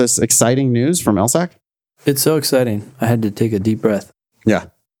going with this exciting news from LSAC? It's so exciting. I had to take a deep breath. Yeah.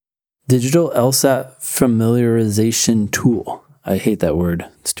 Digital LSAT familiarization tool. I hate that word.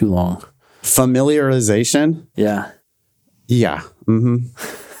 It's too long. Familiarization? Yeah. Yeah. Mm-hmm.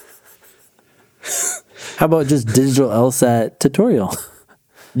 How about just digital LSAT tutorial?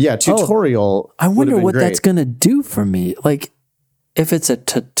 Yeah, tutorial. I wonder what great. that's going to do for me. Like, if it's a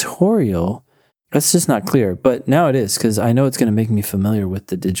tutorial, that's just not clear. But now it is, because I know it's going to make me familiar with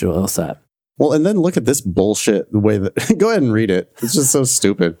the digital LSAT. Well, and then look at this bullshit, the way that... Go ahead and read it. It's just so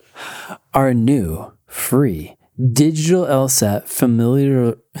stupid. Our new, free, digital LSAT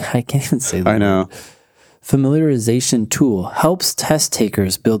I can't even say that. I know. Familiarization tool helps test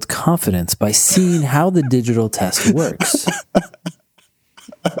takers build confidence by seeing how the digital test works.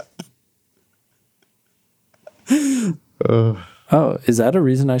 Oh, is that a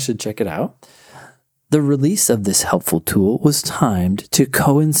reason I should check it out? The release of this helpful tool was timed to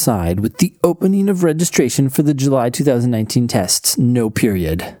coincide with the opening of registration for the July 2019 tests. No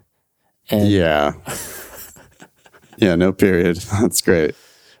period. And, Yeah. Yeah, no period. That's great.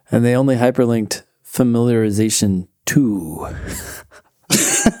 and they only hyperlinked familiarization to.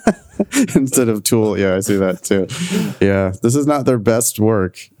 Instead of tool. Yeah, I see that too. Yeah, this is not their best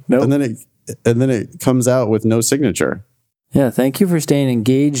work. Nope. And then it comes out with no signature. Yeah, thank you for staying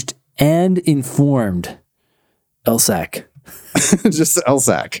engaged and informed, LSAC. Just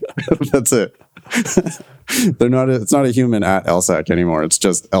LSAC. That's it. It's not a human at LSAC anymore. It's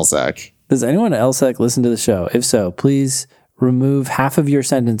just LSAC. Does anyone at LSAC listen to the show? If so, please remove half of your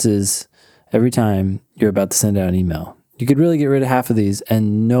sentences every time you're about to send out an email. You could really get rid of half of these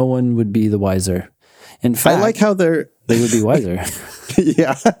and no one would be the wiser. In fact, I like how they would be wiser.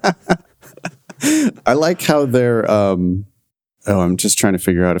 Yeah. I like how they're I'm just trying to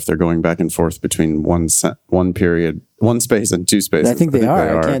figure out if they're going back and forth between one period, one space and two spaces. I think they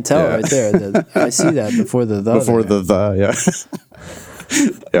are. I can't tell right there. I see that before the Before yeah.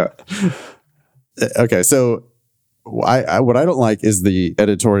 Yeah. Okay, so what I don't like is the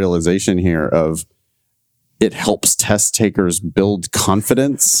editorialization here of it helps test takers build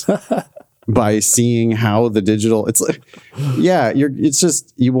confidence by seeing how the digital. It's like, yeah, it's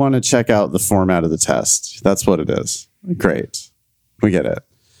just you want to check out the format of the test. That's what it is. Great, we get it.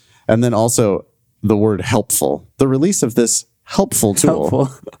 And then also the word helpful. The release of this helpful tool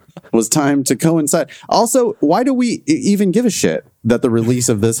was timed to coincide. Also, why do we even give a shit that the release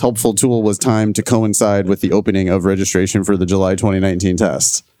of this helpful tool was timed to coincide with the opening of registration for the July 2019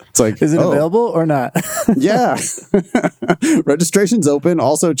 test? It's like, is it available or not? Yeah. Registration's open.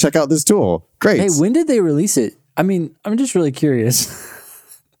 Also, check out this tool. Great. Hey, when did they release it? I mean, I'm just really curious.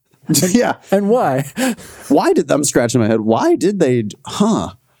 Yeah. And why? I'm scratching my head. Why did they?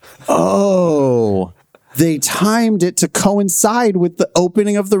 Oh, they timed it to coincide with the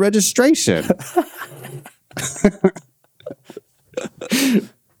opening of the registration.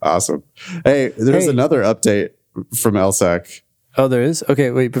 Awesome. Hey, there's another update from LSAC. Oh, there is?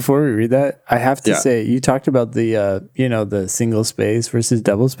 Okay, wait, before we read that, I have to say, you talked about the, the single space versus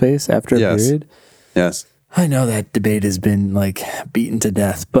double space after a period. Yes. I know that debate has been, beaten to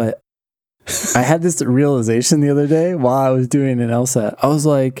death, but I had this realization the other day while I was doing an LSAT. I was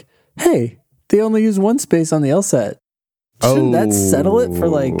like, hey, they only use one space on the LSAT. Shouldn't that settle it for,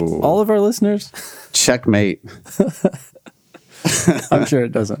 all of our listeners? Checkmate. I'm sure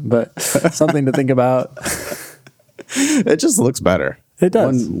it doesn't, but something to think about. It just looks better. It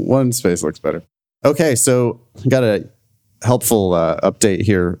does. One space looks better. Okay, so got a helpful update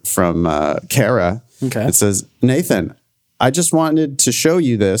here from Kara. Okay. It says, Nathan, I just wanted to show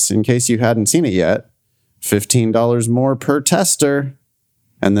you this in case you hadn't seen it yet. $15 more per tester.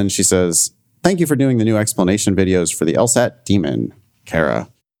 And then she says, thank you for doing the new explanation videos for the LSAT Demon, Kara.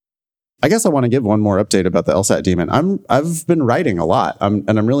 I guess I want to give one more update about the LSAT Demon. I've been writing a lot, and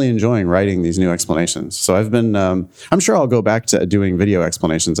I'm really enjoying writing these new explanations. So I've been, I'm sure I'll go back to doing video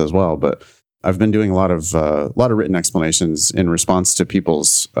explanations as well, but I've been doing a lot of written explanations in response to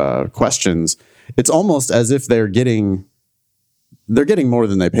people's questions. It's almost as if they're getting more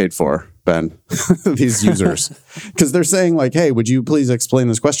than they paid for, Ben, these users, because they're saying hey, would you please explain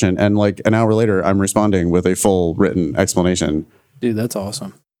this question? And an hour later, I'm responding with a full written explanation. Dude, that's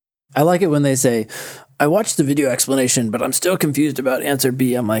awesome. I like it when they say, I watched the video explanation, but I'm still confused about answer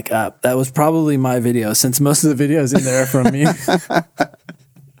B. I'm like, that was probably my video since most of the videos in there are from me.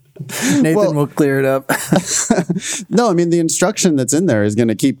 Nathan will clear it up. No, I mean, the instruction that's in there is going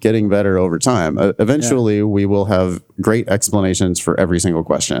to keep getting better over time. Eventually, we will have great explanations for every single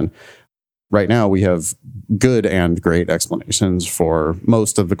question. Right now, we have good and great explanations for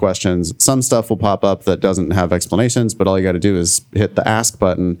most of the questions. Some stuff will pop up that doesn't have explanations, but all you got to do is hit the ask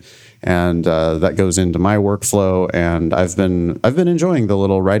button, and that goes into my workflow. And I've been enjoying the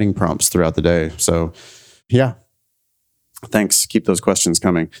little writing prompts throughout the day. So, yeah. Thanks. Keep those questions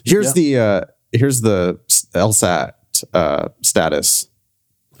coming. Here's the LSAT status.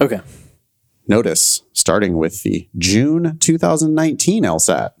 Okay. Notice, starting with the June 2019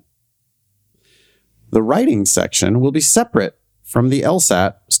 LSAT. The writing section will be separate from the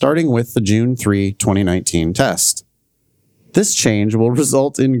LSAT, starting with the June 3, 2019 test. This change will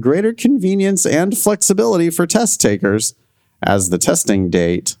result in greater convenience and flexibility for test takers, as the testing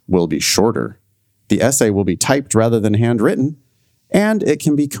date will be shorter. The essay will be typed rather than handwritten, and it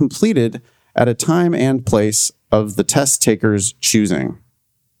can be completed at a time and place of the test taker's choosing.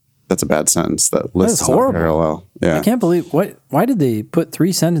 That's a bad sentence. That list is horrible. Parallel. Yeah. I can't believe why did they put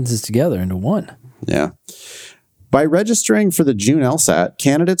 3 sentences together into one? Yeah. By registering for the June LSAT,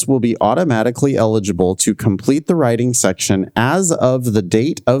 candidates will be automatically eligible to complete the writing section as of the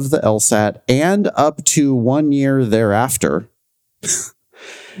date of the LSAT and up to 1 year thereafter.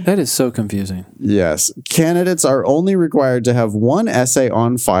 That is so confusing. Yes. Candidates are only required to have one essay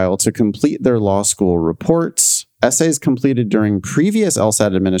on file to complete their law school reports. Essays completed during previous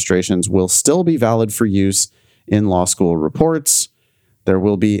LSAT administrations will still be valid for use in law school reports. There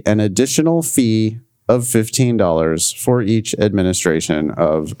will be an additional fee of $15 for each administration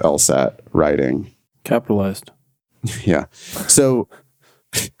of LSAT writing. Capitalized. Yeah. So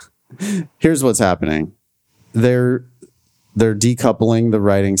here's what's happening. They're decoupling the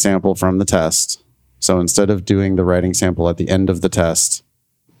writing sample from the test. So instead of doing the writing sample at the end of the test,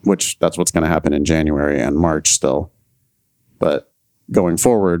 which that's what's going to happen in January and March still, but going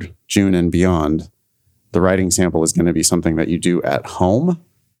forward, June and beyond, the writing sample is going to be something that you do at home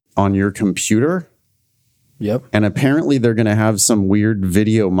on your computer. Yep. And apparently they're going to have some weird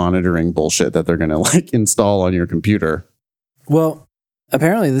video monitoring bullshit that they're going to install on your computer. Well,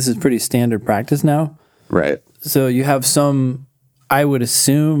 apparently this is pretty standard practice now. Right. So you have some, I would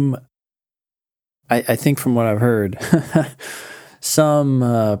assume, I think from what I've heard,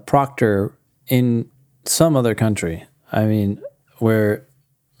 some proctor in some other country. I mean, where,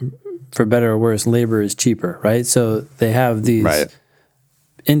 for better or worse, labor is cheaper, right? So they have these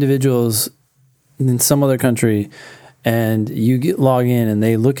individuals in some other country, and you log in and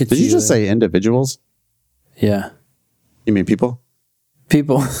they look at you. Did you just say individuals? Yeah. You mean people?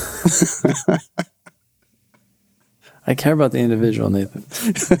 People. I care about the individual, Nathan.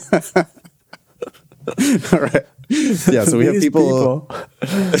 All right. Yeah, so we have people.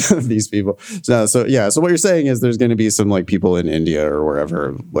 These people. So what you're saying is there's going to be some people in India or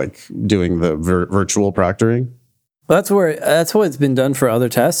wherever doing the virtual proctoring. Well, that's how it's been done for other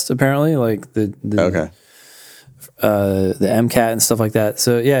tests apparently, like the MCAT and stuff like that.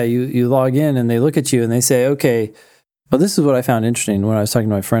 So yeah, you log in and they look at you and they say, okay, well, this is what I found interesting when I was talking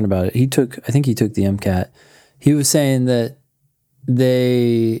to my friend about it. I think he took the MCAT. He was saying that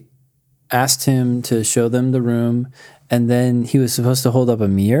they asked him to show them the room, and then he was supposed to hold up a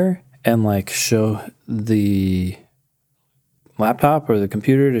mirror and show the laptop or the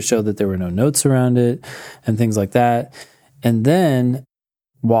computer to show that there were no notes around it and things like that. And then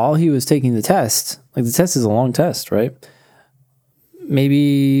while he was taking the test, the test is a long test, right?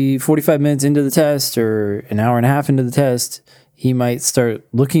 Maybe 45 minutes into the test or an hour and a half into the test, he might start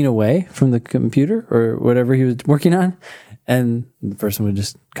looking away from the computer or whatever he was working on. And the person would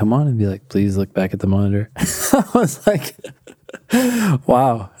just come on and be like, please look back at the monitor. I was like,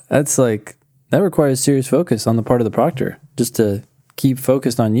 wow, that requires serious focus on the part of the proctor just to keep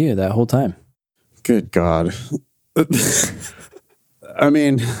focused on you that whole time. Good God. I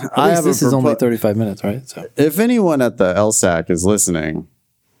mean, this is only 35 minutes, right? So if anyone at the LSAC is listening,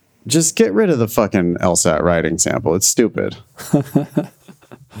 just get rid of the fucking LSAT writing sample. It's stupid.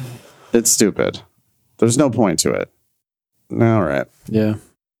 It's stupid. There's no point to it. All right. Yeah.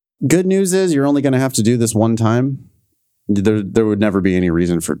 Good news is you're only going to have to do this one time. There would never be any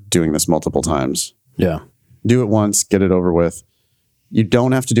reason for doing this multiple times. Yeah. Do it once, get it over with. You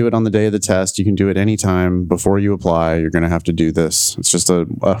don't have to do it on the day of the test. You can do it anytime before you apply. You're going to have to do this. It's just a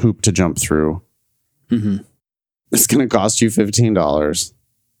hoop to jump through. Mm-hmm. It's going to cost you $15.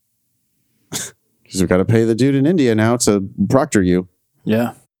 Because we've got to pay the dude in India now to proctor you.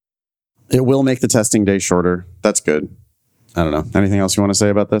 Yeah. It will make the testing day shorter. That's good. I don't know. Anything else you want to say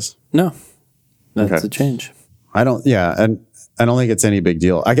about this? No, that's Okay. a change. I don't think it's any big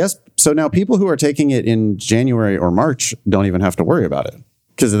deal. I guess, so now people who are taking it in January or March don't even have to worry about it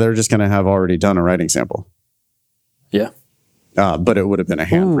because they're just going to have already done a writing sample. Yeah. But it would have been a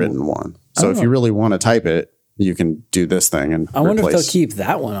handwritten one. So if you really want to type it, you can do this thing and I wonder if replace. they'll keep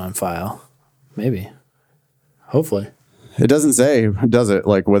that one on file. Maybe. Hopefully. It doesn't say, does it?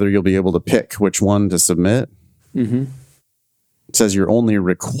 Like whether you'll be able to pick which one to submit. Mm-hmm. It says you're only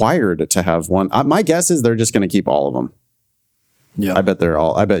required to have one. My guess is they're just going to keep all of them. Yeah. I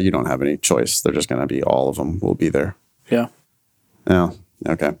bet you don't have any choice. They're just going to be, all of them will be there. Yeah. Oh,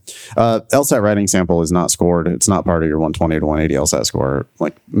 okay. LSAT writing sample is not scored. It's not part of your 120 to 180 LSAT score.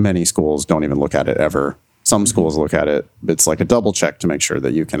 Like many schools don't even look at it ever. Some schools look at it. It's like a double check to make sure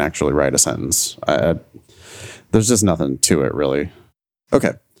that you can actually write a sentence. There's just nothing to it, really.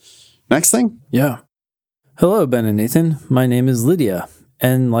 Okay. Next thing. Yeah. Hello, Ben and Nathan. My name is Lydia,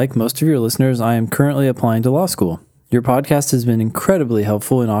 and like most of your listeners, I am currently applying to law school. Your podcast has been incredibly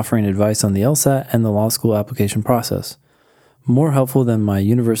helpful in offering advice on the LSAT and the law school application process. More helpful than my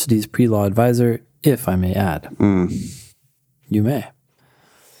university's pre-law advisor, if I may add. You may.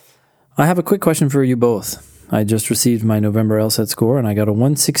 I have a quick question for you both. I just received my November LSAT score, and I got a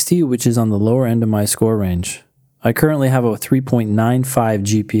 160, which is on the lower end of my score range. I currently have a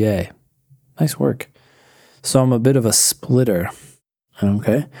 3.95 GPA. Nice work. So I'm a bit of a splitter.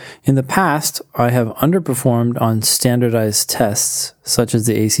 Okay. In the past, I have underperformed on standardized tests, such as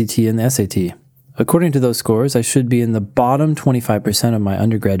the ACT and the SAT. According to those scores, I should be in the bottom 25% of my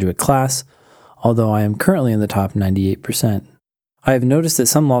undergraduate class, although I am currently in the top 98%. I have noticed that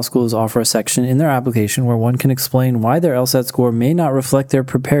some law schools offer a section in their application where one can explain why their LSAT score may not reflect their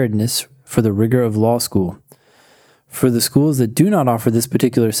preparedness for the rigor of law school. For the schools that do not offer this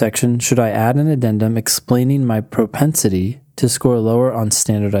particular section, should I add an addendum explaining my propensity to score lower on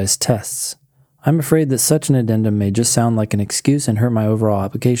standardized tests? I'm afraid that such an addendum may just sound like an excuse and hurt my overall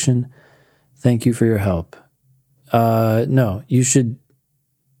application. Thank you for your help. No, you should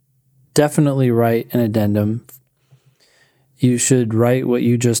definitely write an addendum. You should write what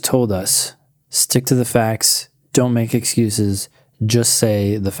you just told us. Stick to the facts. Don't make excuses. Just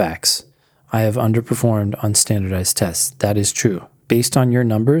say the facts. I have underperformed on standardized tests. That is true. Based on your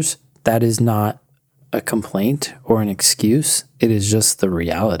numbers, that is not a complaint or an excuse. It is just the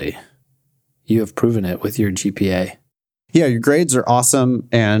reality. You have proven it with your GPA. Yeah, your grades are awesome,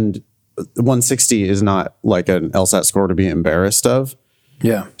 and 160 is not like an LSAT score to be embarrassed of.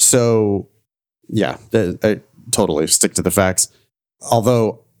 Yeah. So, yeah, I totally stick to the facts.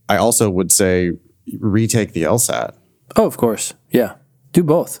 Although I also would say retake the LSAT. Oh, of course. Yeah. Do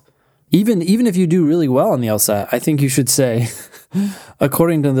both. Even if you do really well on the LSAT, I think you should say,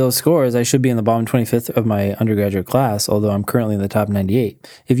 according to those scores, I should be in the bottom 25th of my undergraduate class, although I'm currently in the top 98.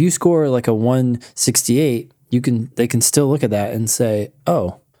 If you score like a 168, they can still look at that and say,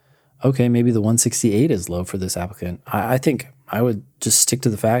 oh, okay, maybe the 168 is low for this applicant. I think I would just stick to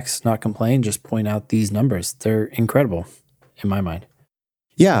the facts, not complain, just point out these numbers. They're incredible in my mind.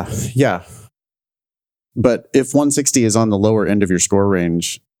 Yeah. But if 160 is on the lower end of your score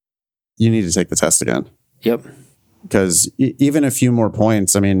range, you need to take the test again. Yep. Because even a few more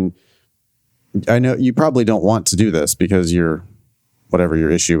points, I mean, I know you probably don't want to do this because whatever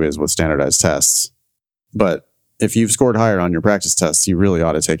your issue is with standardized tests. But if you've scored higher on your practice tests, you really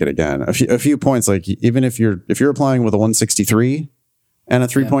ought to take it again. A few points, like even if you're applying with a 163 and a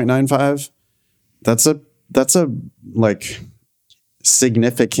 3.95, that's a like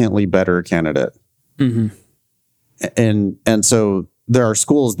significantly better candidate. Mm-hmm. And so there are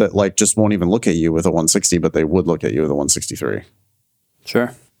schools that like just won't even look at you with a 160, but they would look at you with a 163.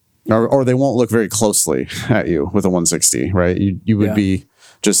 Sure. Or they won't look very closely at you with a 160, right? You would be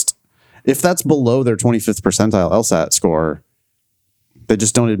just, if that's below their 25th percentile LSAT score, they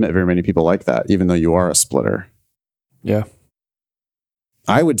just don't admit very many people like that, even though you are a splitter. Yeah.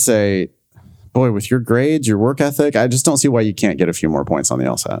 I would say, boy, with your grades, your work ethic, I just don't see why you can't get a few more points on the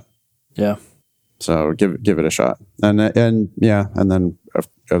LSAT. Yeah. So give it a shot. And then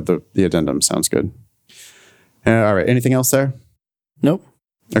the addendum sounds good. All right. Anything else there? Nope.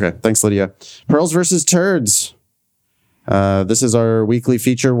 Okay. Thanks, Lydia. Pearls versus turds. This is our weekly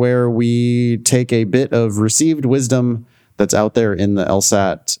feature where we take a bit of received wisdom that's out there in the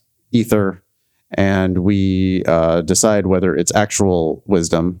LSAT ether, and we decide whether it's actual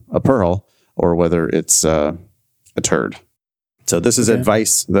wisdom, a pearl, or whether it's a turd. So this is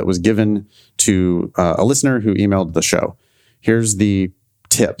advice that was given to a listener who emailed the show. Here's the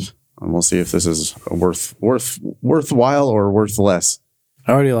tip, and we'll see if this is worthwhile or worth less.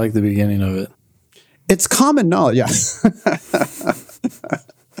 I already like the beginning of it. It's common knowledge. Yeah.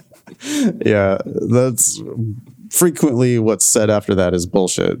 Yeah, that's frequently what's said after that is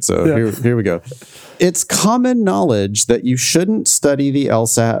bullshit. So here we go. It's common knowledge that you shouldn't study the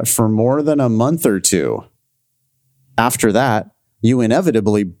LSAT for more than a month or two. After that, you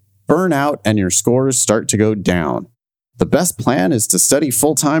inevitably burn out and your scores start to go down. The best plan is to study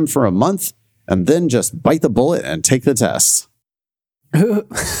full-time for a month and then just bite the bullet and take the test.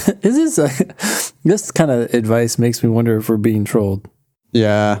 This kind of advice makes me wonder if we're being trolled.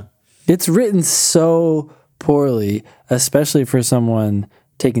 Yeah. It's written so poorly, especially for someone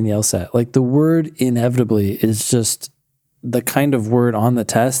taking the LSAT. Like the word inevitably is just the kind of word on the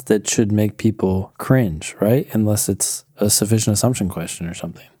test that should make people cringe, right? Unless it's a sufficient assumption question or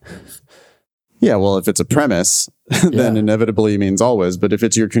something. Yeah, well, if it's a premise, then inevitably means always. But if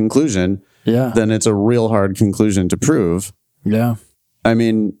it's your conclusion, then it's a real hard conclusion to prove. Yeah. I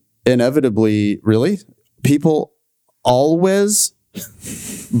mean, inevitably, really? People always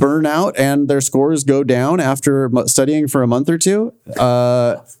burn out and their scores go down after studying for a month or two?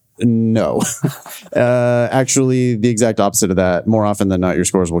 No. Actually, the exact opposite of that. More often than not, your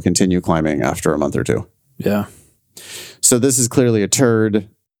scores will continue climbing after a month or two. Yeah. So this is clearly a turd.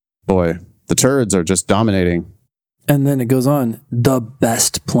 Boy, the turds are just dominating. And then it goes on, the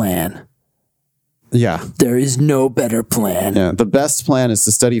best plan. Yeah. There is no better plan. Yeah. The best plan is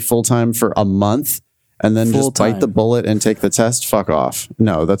to study full-time for a month and then just bite the bullet and take the test. Fuck off.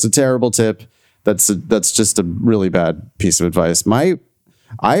 No, that's a terrible tip. That's just a really bad piece of advice.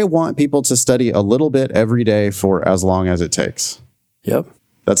 I want people to study a little bit every day for as long as it takes. Yep.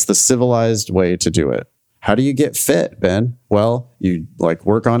 That's the civilized way to do it. How do you get fit, Ben? Well, you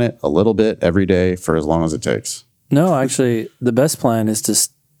work on it a little bit every day for as long as it takes. No, actually, the best plan is to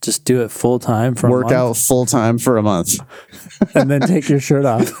just do it full time for a month. Work out full time for a month. And then take your shirt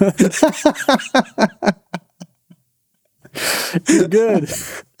off. You're good.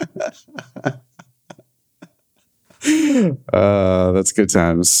 That's good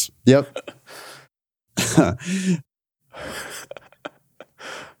times. Yep.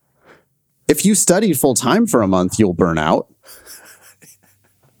 If you studied full time for a month, you'll burn out.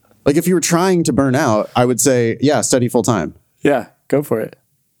 Like if you were trying to burn out, I would say, yeah, study full time. Yeah, go for it.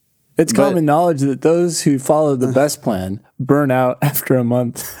 It's common knowledge that those who follow the best plan burn out after a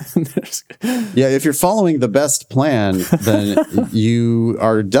month. Yeah, if you're following the best plan, then you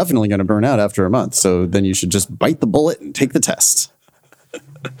are definitely going to burn out after a month. So then you should just bite the bullet and take the test.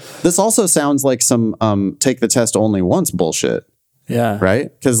 This also sounds like some take the test only once bullshit. Yeah.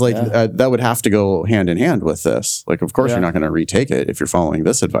 Right? Because that would have to go hand in hand with this. Like, of course, you're not going to retake it if you're following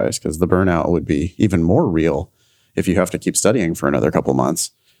this advice, because the burnout would be even more real if you have to keep studying for another couple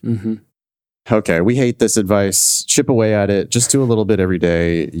months. Mm-hmm. Okay, we hate this advice. Chip away at it. Just do a little bit every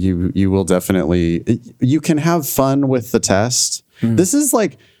day. You will definitely, you can have fun with the test. This is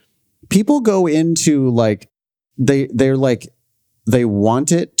like, people go into they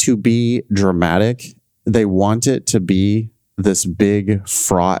want it to be dramatic. They want it to be this big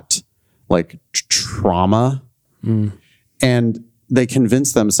fraught trauma. And they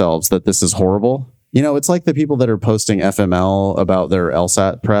convince themselves that this is horrible. You know, it's like the people that are posting FML about their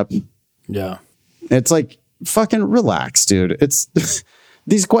LSAT prep. Yeah. It's like, fucking relax, dude. It's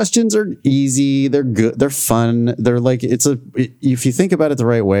these questions are easy. They're good. They're fun. They're if you think about it the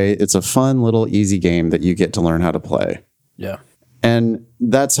right way, it's a fun little easy game that you get to learn how to play. Yeah. And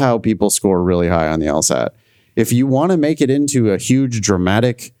that's how people score really high on the LSAT. If you want to make it into a huge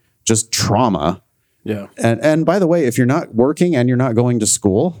dramatic just trauma. Yeah. And by the way, if you're not working and you're not going to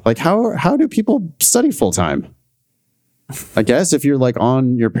school, how do people study full time? I guess if you're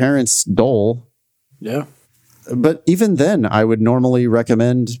on your parents' dole. Yeah. But even then, I would normally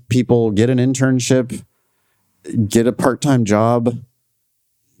recommend people get an internship, get a part-time job,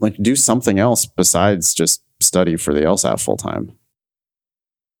 do something else besides just study for the LSAT full time.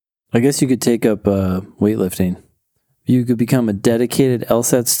 I guess you could take up weightlifting. You could become a dedicated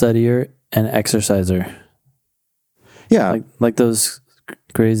LSAT studier and exerciser. Yeah. Like those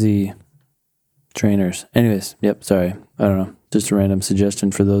crazy trainers. Anyways, yep, sorry. I don't know. Just a random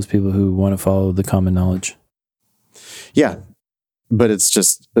suggestion for those people who want to follow the common knowledge. Yeah. But it's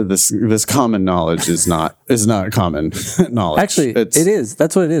just this common knowledge is not common knowledge. Actually, it is.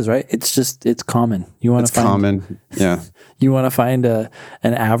 That's what it is, right? It's common. You want to find common. Yeah. You want to find an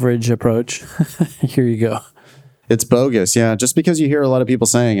average approach. Here you go. It's bogus. Yeah. Just because you hear a lot of people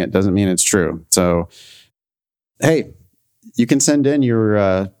saying it doesn't mean it's true. So, hey, you can send in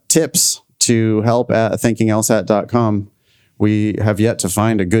your tips to help@thinkinglsat.com. We have yet to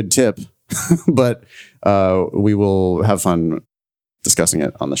find a good tip, but we will have fun discussing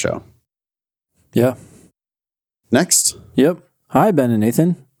it on the show. Yeah. Next. Yep. Hi, Ben and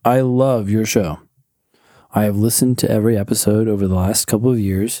Nathan. I love your show. I have listened to every episode over the last couple of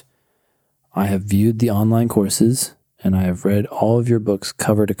years. I have viewed the online courses, and I have read all of your books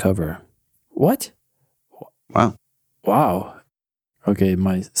cover to cover. What? Wow. Wow. Okay,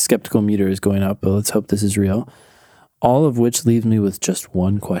 my skeptical meter is going up, but let's hope this is real. All of which leaves me with just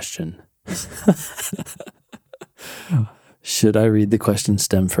one question. Should I read the question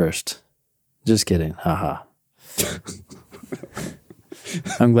stem first? Just kidding. Haha.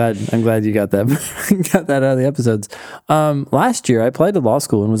 I'm glad you got that got that out of the episodes. Last year, I applied to law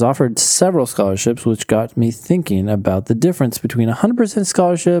school and was offered several scholarships, which got me thinking about the difference between a 100%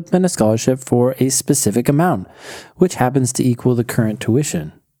 scholarship and a scholarship for a specific amount, which happens to equal the current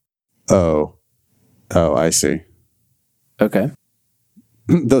tuition. Oh, I see. Okay.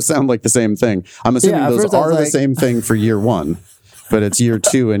 Those sound like the same thing. I'm assuming those are the same thing for year one, but it's year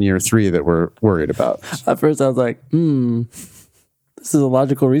 2 and year 3 that we're worried about. At first, I was like, this is a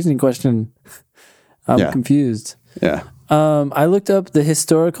logical reasoning question. I'm confused. Yeah. I looked up the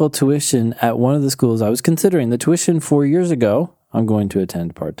historical tuition at one of the schools I was considering. The tuition 4 years ago, I'm going to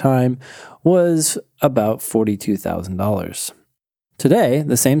attend part-time, was about $42,000. Today,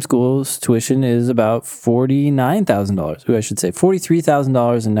 the same school's tuition is about $49,000. I should say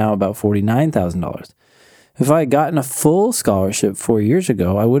 $43,000 and now about $49,000. If I had gotten a full scholarship 4 years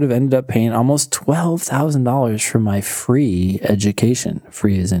ago, I would have ended up paying almost $12,000 for my free education.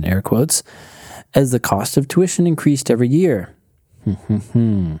 Free is in air quotes, as the cost of tuition increased every year.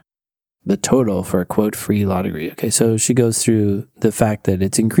 The total for a quote free law degree. Okay, so she goes through the fact that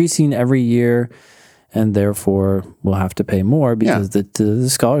it's increasing every year, and therefore we'll have to pay more because the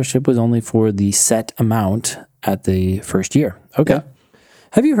scholarship was only for the set amount at the first year. Okay. Yeah.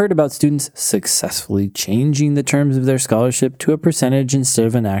 Have you heard about students successfully changing the terms of their scholarship to a percentage instead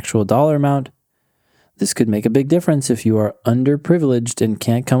of an actual dollar amount? This could make a big difference if you are underprivileged and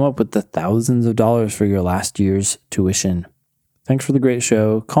can't come up with the thousands of dollars for your last year's tuition. Thanks for the great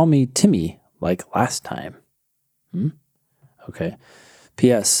show. Call me Timmy, like last time. Okay.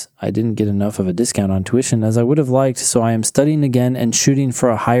 P.S. I didn't get enough of a discount on tuition as I would have liked, so I am studying again and shooting for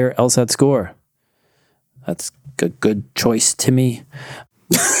a higher LSAT score. That's a good choice, Timmy.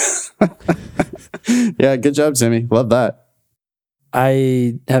 Yeah, good job, Timmy. Love that.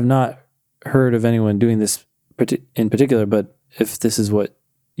 I have not heard of anyone doing this in particular, but if this is what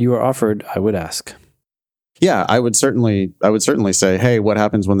you are offered, I would ask. Yeah, I would certainly say, hey, what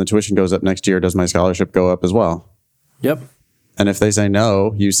happens when the tuition goes up next year? Does my scholarship go up as well? Yep. And if they say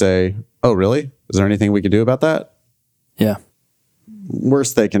no, you say, oh, really? Is there anything we could do about that? Yeah.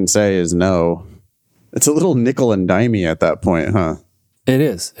 Worst they can say is no. It's a little nickel and dimey at that point, huh? It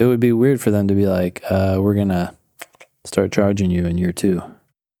is. It would be weird for them to be like, we're going to start charging you in year 2.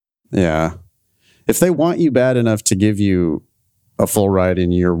 Yeah. If they want you bad enough to give you a full ride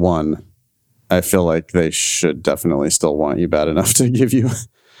in year 1, I feel like they should definitely still want you bad enough to give you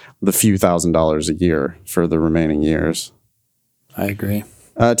the few $1,000s a year for the remaining years. I agree.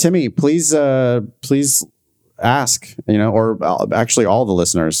 Timmy, please ask, or actually all the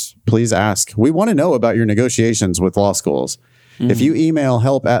listeners, please ask. We want to know about your negotiations with law schools. If you email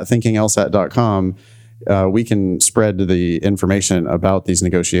help@thinkinglsat.com, we can spread the information about these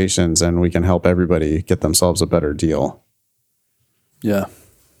negotiations and we can help everybody get themselves a better deal. Yeah.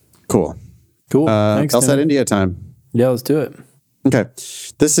 Cool. Thanks, LSAT India time. Yeah, let's do it. Okay.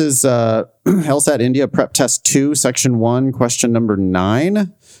 This is LSAT India Prep Test 2, Section 1, question number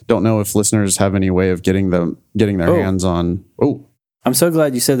 9. Don't know if listeners have any way of getting their hands on. Oh, I'm so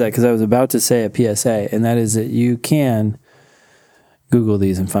glad you said that because I was about to say a PSA, and that is that you can Google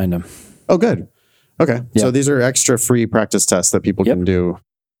these and find them. Oh, good. Okay. Yep. So these are extra free practice tests that people can do.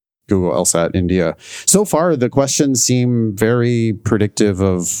 Google LSAT India. So far, the questions seem very predictive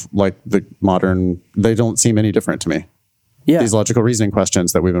of like the modern, they don't seem any different to me. Yeah. These logical reasoning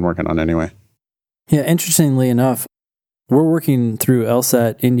questions that we've been working on anyway. Yeah. Interestingly enough, we're working through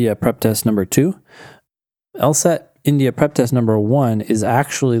LSAT India Prep Test number 2. LSAT India Prep Test number 1 is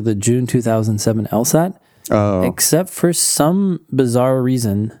actually the June 2007 LSAT. Oh. Except for some bizarre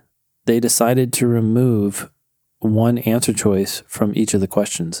reason, they decided to remove one answer choice from each of the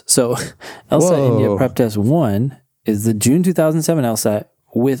questions. So LSAT India Prep Test 1 is the June 2007 LSAT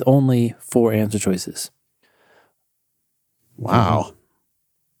with only 4 answer choices. Wow.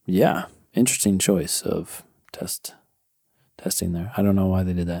 Yeah. Interesting choice of testing there. I don't know why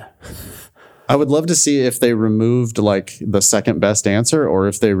they did that. I would love to see if they removed like the second best answer or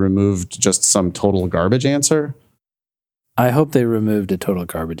if they removed just some total garbage answer. I hope they removed a total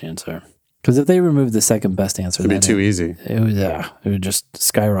garbage answer. Because if they removed the second best answer, It'd be too easy. It would just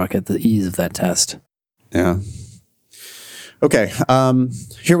skyrocket the ease of that test. Yeah. Okay.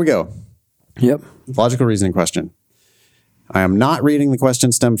 Here we go. Yep. Logical reasoning question. I am not reading the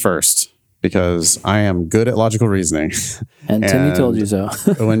question stem first because I am good at logical reasoning. And Timmy told you so.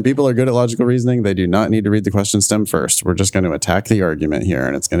 When people are good at logical reasoning, they do not need to read the question stem first. We're just going to attack the argument here,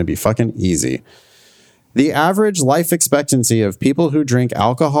 and it's going to be fucking easy. The average life expectancy of people who drink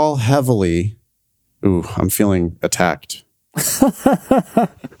alcohol heavily. Ooh, I'm feeling attacked.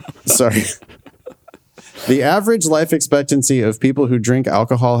 Sorry. The average life expectancy of people who drink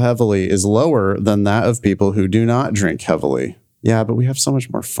alcohol heavily is lower than that of people who do not drink heavily. Yeah, but we have so much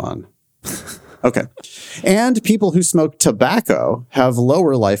more fun. Okay. And people who smoke tobacco have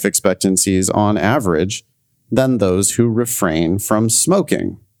lower life expectancies on average than those who refrain from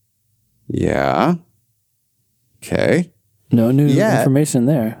smoking. Yeah. Okay. No new information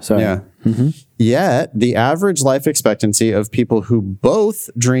there. Sorry. Yeah. Mm-hmm. Yet, the average life expectancy of people who both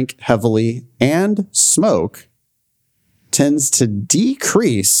drink heavily and smoke tends to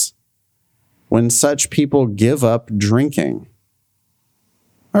decrease when such people give up drinking.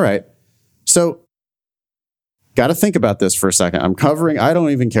 All right. So, got to think about this for a second. I don't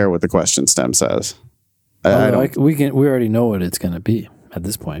even care what the question stem says. We already know what it's going to be at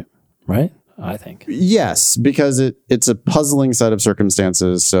this point, right? I think. Yes, because it's a puzzling set of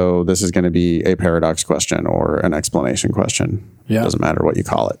circumstances. So this is going to be a paradox question or an explanation question. Yeah. It doesn't matter what you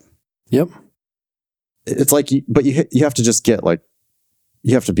call it. Yep. It's like, but you have to just get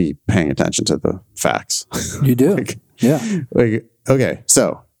you have to be paying attention to the facts. You do. Okay.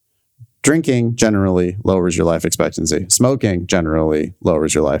 So drinking generally lowers your life expectancy. Smoking generally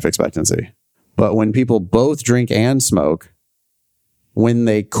lowers your life expectancy. But when people both drink and smoke, when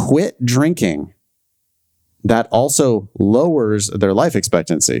they quit drinking, that also lowers their life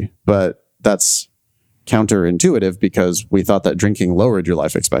expectancy. But that's counterintuitive because we thought that drinking lowered your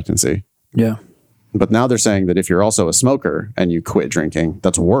life expectancy. Yeah. But now they're saying that if you're also a smoker and you quit drinking,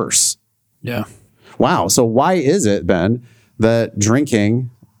 that's worse. Yeah. Wow. So why is it, Ben, that drinking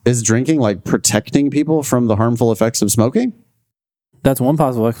like protecting people from the harmful effects of smoking? That's one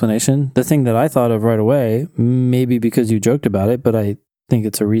possible explanation. The thing that I thought of right away, maybe because you joked about it, but I think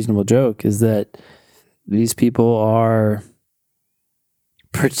it's a reasonable joke, is that these people are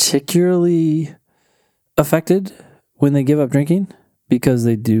particularly affected when they give up drinking because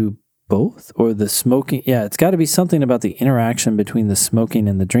they do both, or the smoking. Yeah, it's got to be something about the interaction between the smoking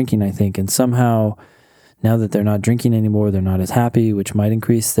and the drinking, I think. And somehow, now that they're not drinking anymore, they're not as happy, which might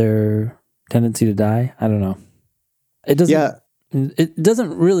increase their tendency to die. I don't know. It doesn't. Yeah. It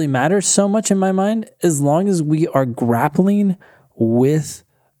doesn't really matter so much in my mind as long as we are grappling with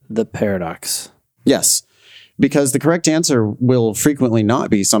the paradox. Yes, because the correct answer will frequently not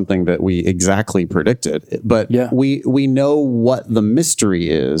be something that we exactly predicted, but we know what the mystery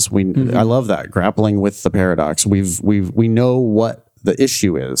is. I love that, grappling with the paradox. We know what the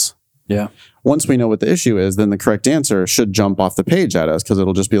issue is. Yeah. Once we know what the issue is, then the correct answer should jump off the page at us because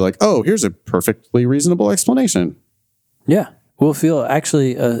it'll just be like, oh, here's a perfectly reasonable explanation. Yeah. We'll feel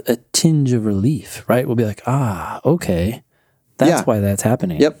actually a tinge of relief, right? We'll be like, okay. That's why that's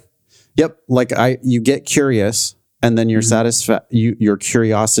happening. Yep. Like you get curious and then you're satisfied. Your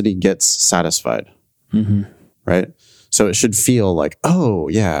curiosity gets satisfied. Mm-hmm. Right. So it should feel like, oh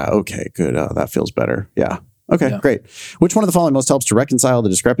yeah. Okay, good. That feels better. Yeah. Okay, great. Which one of the following most helps to reconcile the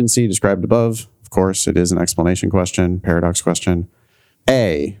discrepancy described above? Of course, it is an explanation question, paradox question.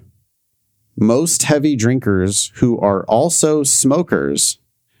 A, most heavy drinkers who are also smokers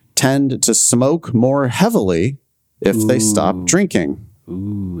tend to smoke more heavily if they stop drinking.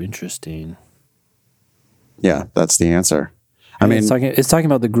 Ooh, interesting. Yeah, that's the answer. It's talking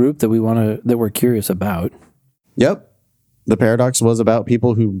about the group that we're curious about. Yep. The paradox was about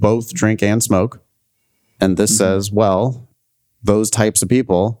people who both drink and smoke. And this says, well, those types of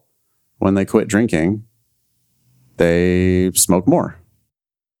people, when they quit drinking, they smoke more.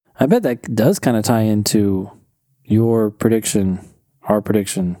 I bet that does kind of tie into your prediction, our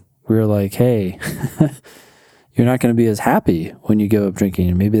prediction. We were like, hey, you're not going to be as happy when you give up drinking,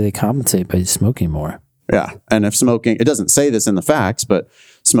 and maybe they compensate by smoking more. Yeah. And if smoking, it doesn't say this in the facts, but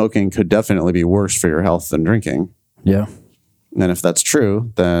smoking could definitely be worse for your health than drinking. Yeah. And if that's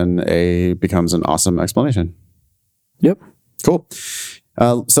true, then A becomes an awesome explanation. Yep. Cool.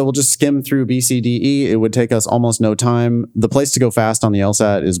 So we'll just skim through B, C, D, E. It would take us almost no time. The place to go fast on the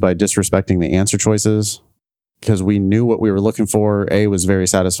LSAT is by disrespecting the answer choices because we knew what we were looking for. A was very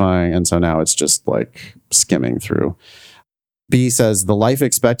satisfying. And so now it's just like skimming through. B says the life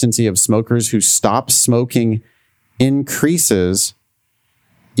expectancy of smokers who stop smoking increases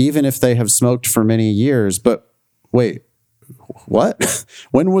even if they have smoked for many years. But wait, what?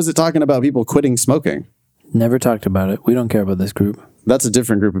 When was it talking about people quitting smoking? Never talked about it. We don't care about this group. That's a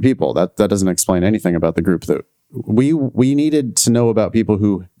different group of people. That doesn't explain anything about the group that we needed to know about people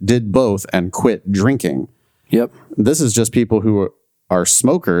who did both and quit drinking. Yep. This is just people who are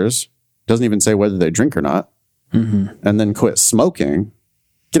smokers. Doesn't even say whether they drink or not. And then quit smoking.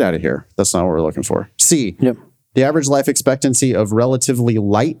 Get out of here. That's not what we're looking for. C. Yep. The average life expectancy of relatively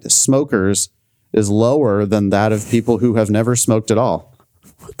light smokers is lower than that of people who have never smoked at all.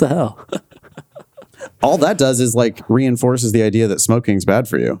 What the hell? All that does is like reinforces the idea that smoking's bad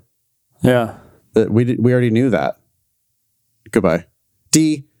for you. Yeah. We already knew that. Goodbye.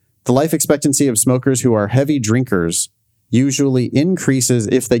 D. The life expectancy of smokers who are heavy drinkers usually increases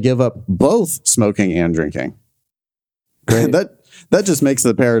if they give up both smoking and drinking. Great. That just makes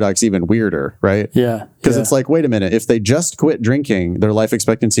the paradox even weirder, right? Yeah. Because it's like, wait a minute, if they just quit drinking, their life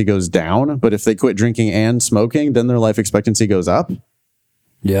expectancy goes down. But if they quit drinking and smoking, then their life expectancy goes up.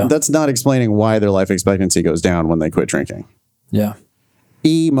 Yeah. That's not explaining why their life expectancy goes down when they quit drinking. Yeah.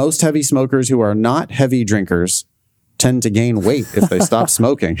 E, most heavy smokers who are not heavy drinkers tend to gain weight if they stop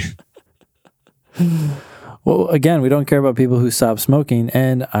smoking. Well, again, we don't care about people who stop smoking,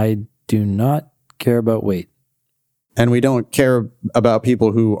 and I do not care about weight. And we don't care about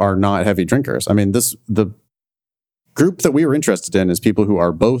people who are not heavy drinkers. I mean, the group that we were interested in is people who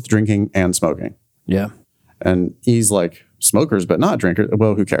are both drinking and smoking. Yeah. And E's like, smokers, but not drinkers.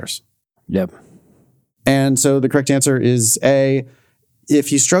 Well, who cares? Yep. And so the correct answer is A.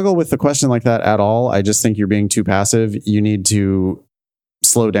 If you struggle with the question like that at all, I just think you're being too passive. You need to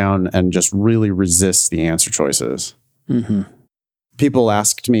slow down and just really resist the answer choices. People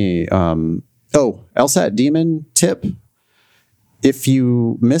asked me, LSAT Demon tip. If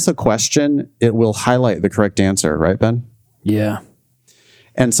you miss a question, it will highlight the correct answer, right, Ben? Yeah.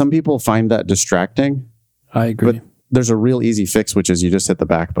 And some people find that distracting. I agree. But there's a real easy fix, which is you just hit the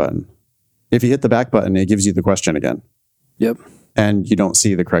back button. If you hit the back button, it gives you the question again. Yep. And you don't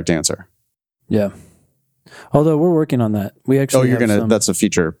see the correct answer. Yeah. Although we're working on that. We actually that's a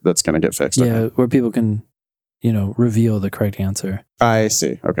feature that's gonna get fixed. Yeah, okay. where people can, reveal the correct answer. I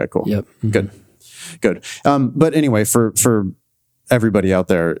see. Okay, cool. Yep. Good. But anyway, for everybody out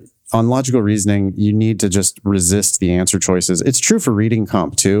there, on logical reasoning, you need to just resist the answer choices. It's true for reading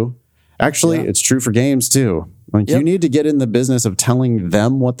comp too. Actually, It's true for games too. Like you need to get in the business of telling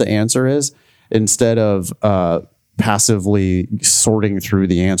them what the answer is instead of passively sorting through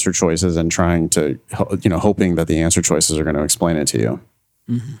the answer choices and trying to, hoping that the answer choices are going to explain it to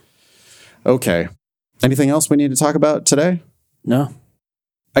you. Okay. Anything else we need to talk about today? No.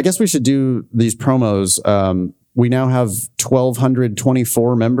 I guess we should do these promos. We now have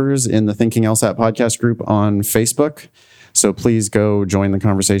 1,224 members in the Thinking LSAT podcast group on Facebook. So please go join the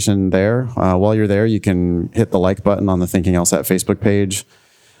conversation there. While you're there, you can hit the like button on the Thinking LSAT Facebook page.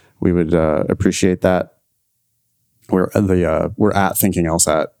 We would appreciate that. We're at Thinking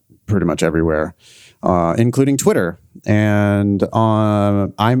LSAT pretty much everywhere, including Twitter. And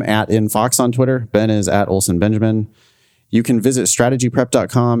I'm at InFox on Twitter. Ben is at Olson Benjamin. You can visit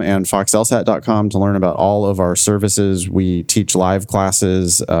strategyprep.com and foxlsat.com to learn about all of our services. We teach live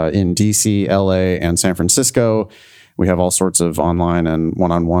classes in DC, LA, and San Francisco. We have all sorts of online and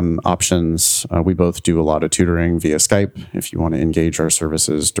one-on-one options. We both do a lot of tutoring via Skype if you want to engage our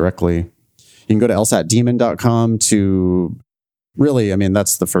services directly. You can go to lsatdemon.com to really,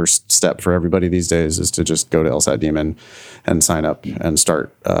 that's the first step for everybody these days is to just go to LSAT Demon and sign up and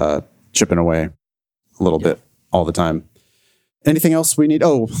start chipping away a little bit all the time. Anything else we need?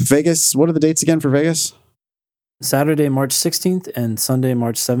 Oh, Vegas. What are the dates again for Vegas? Saturday, March 16th and Sunday,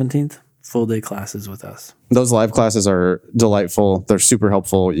 March 17th. Full day classes with us. Those live classes are delightful. They're super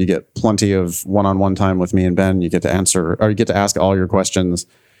helpful. You get plenty of one-on-one time with me and Ben. You get to ask all your questions.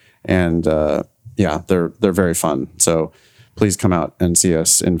 And they're very fun. So please come out and see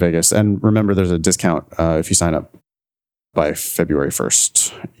us in Vegas. And remember, there's a discount if you sign up by February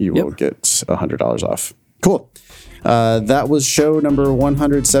 1st. You will get $100 off. Cool. That was show number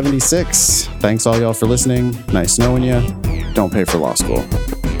 176. Thanks all y'all for listening. Nice knowing you. Don't pay for law school.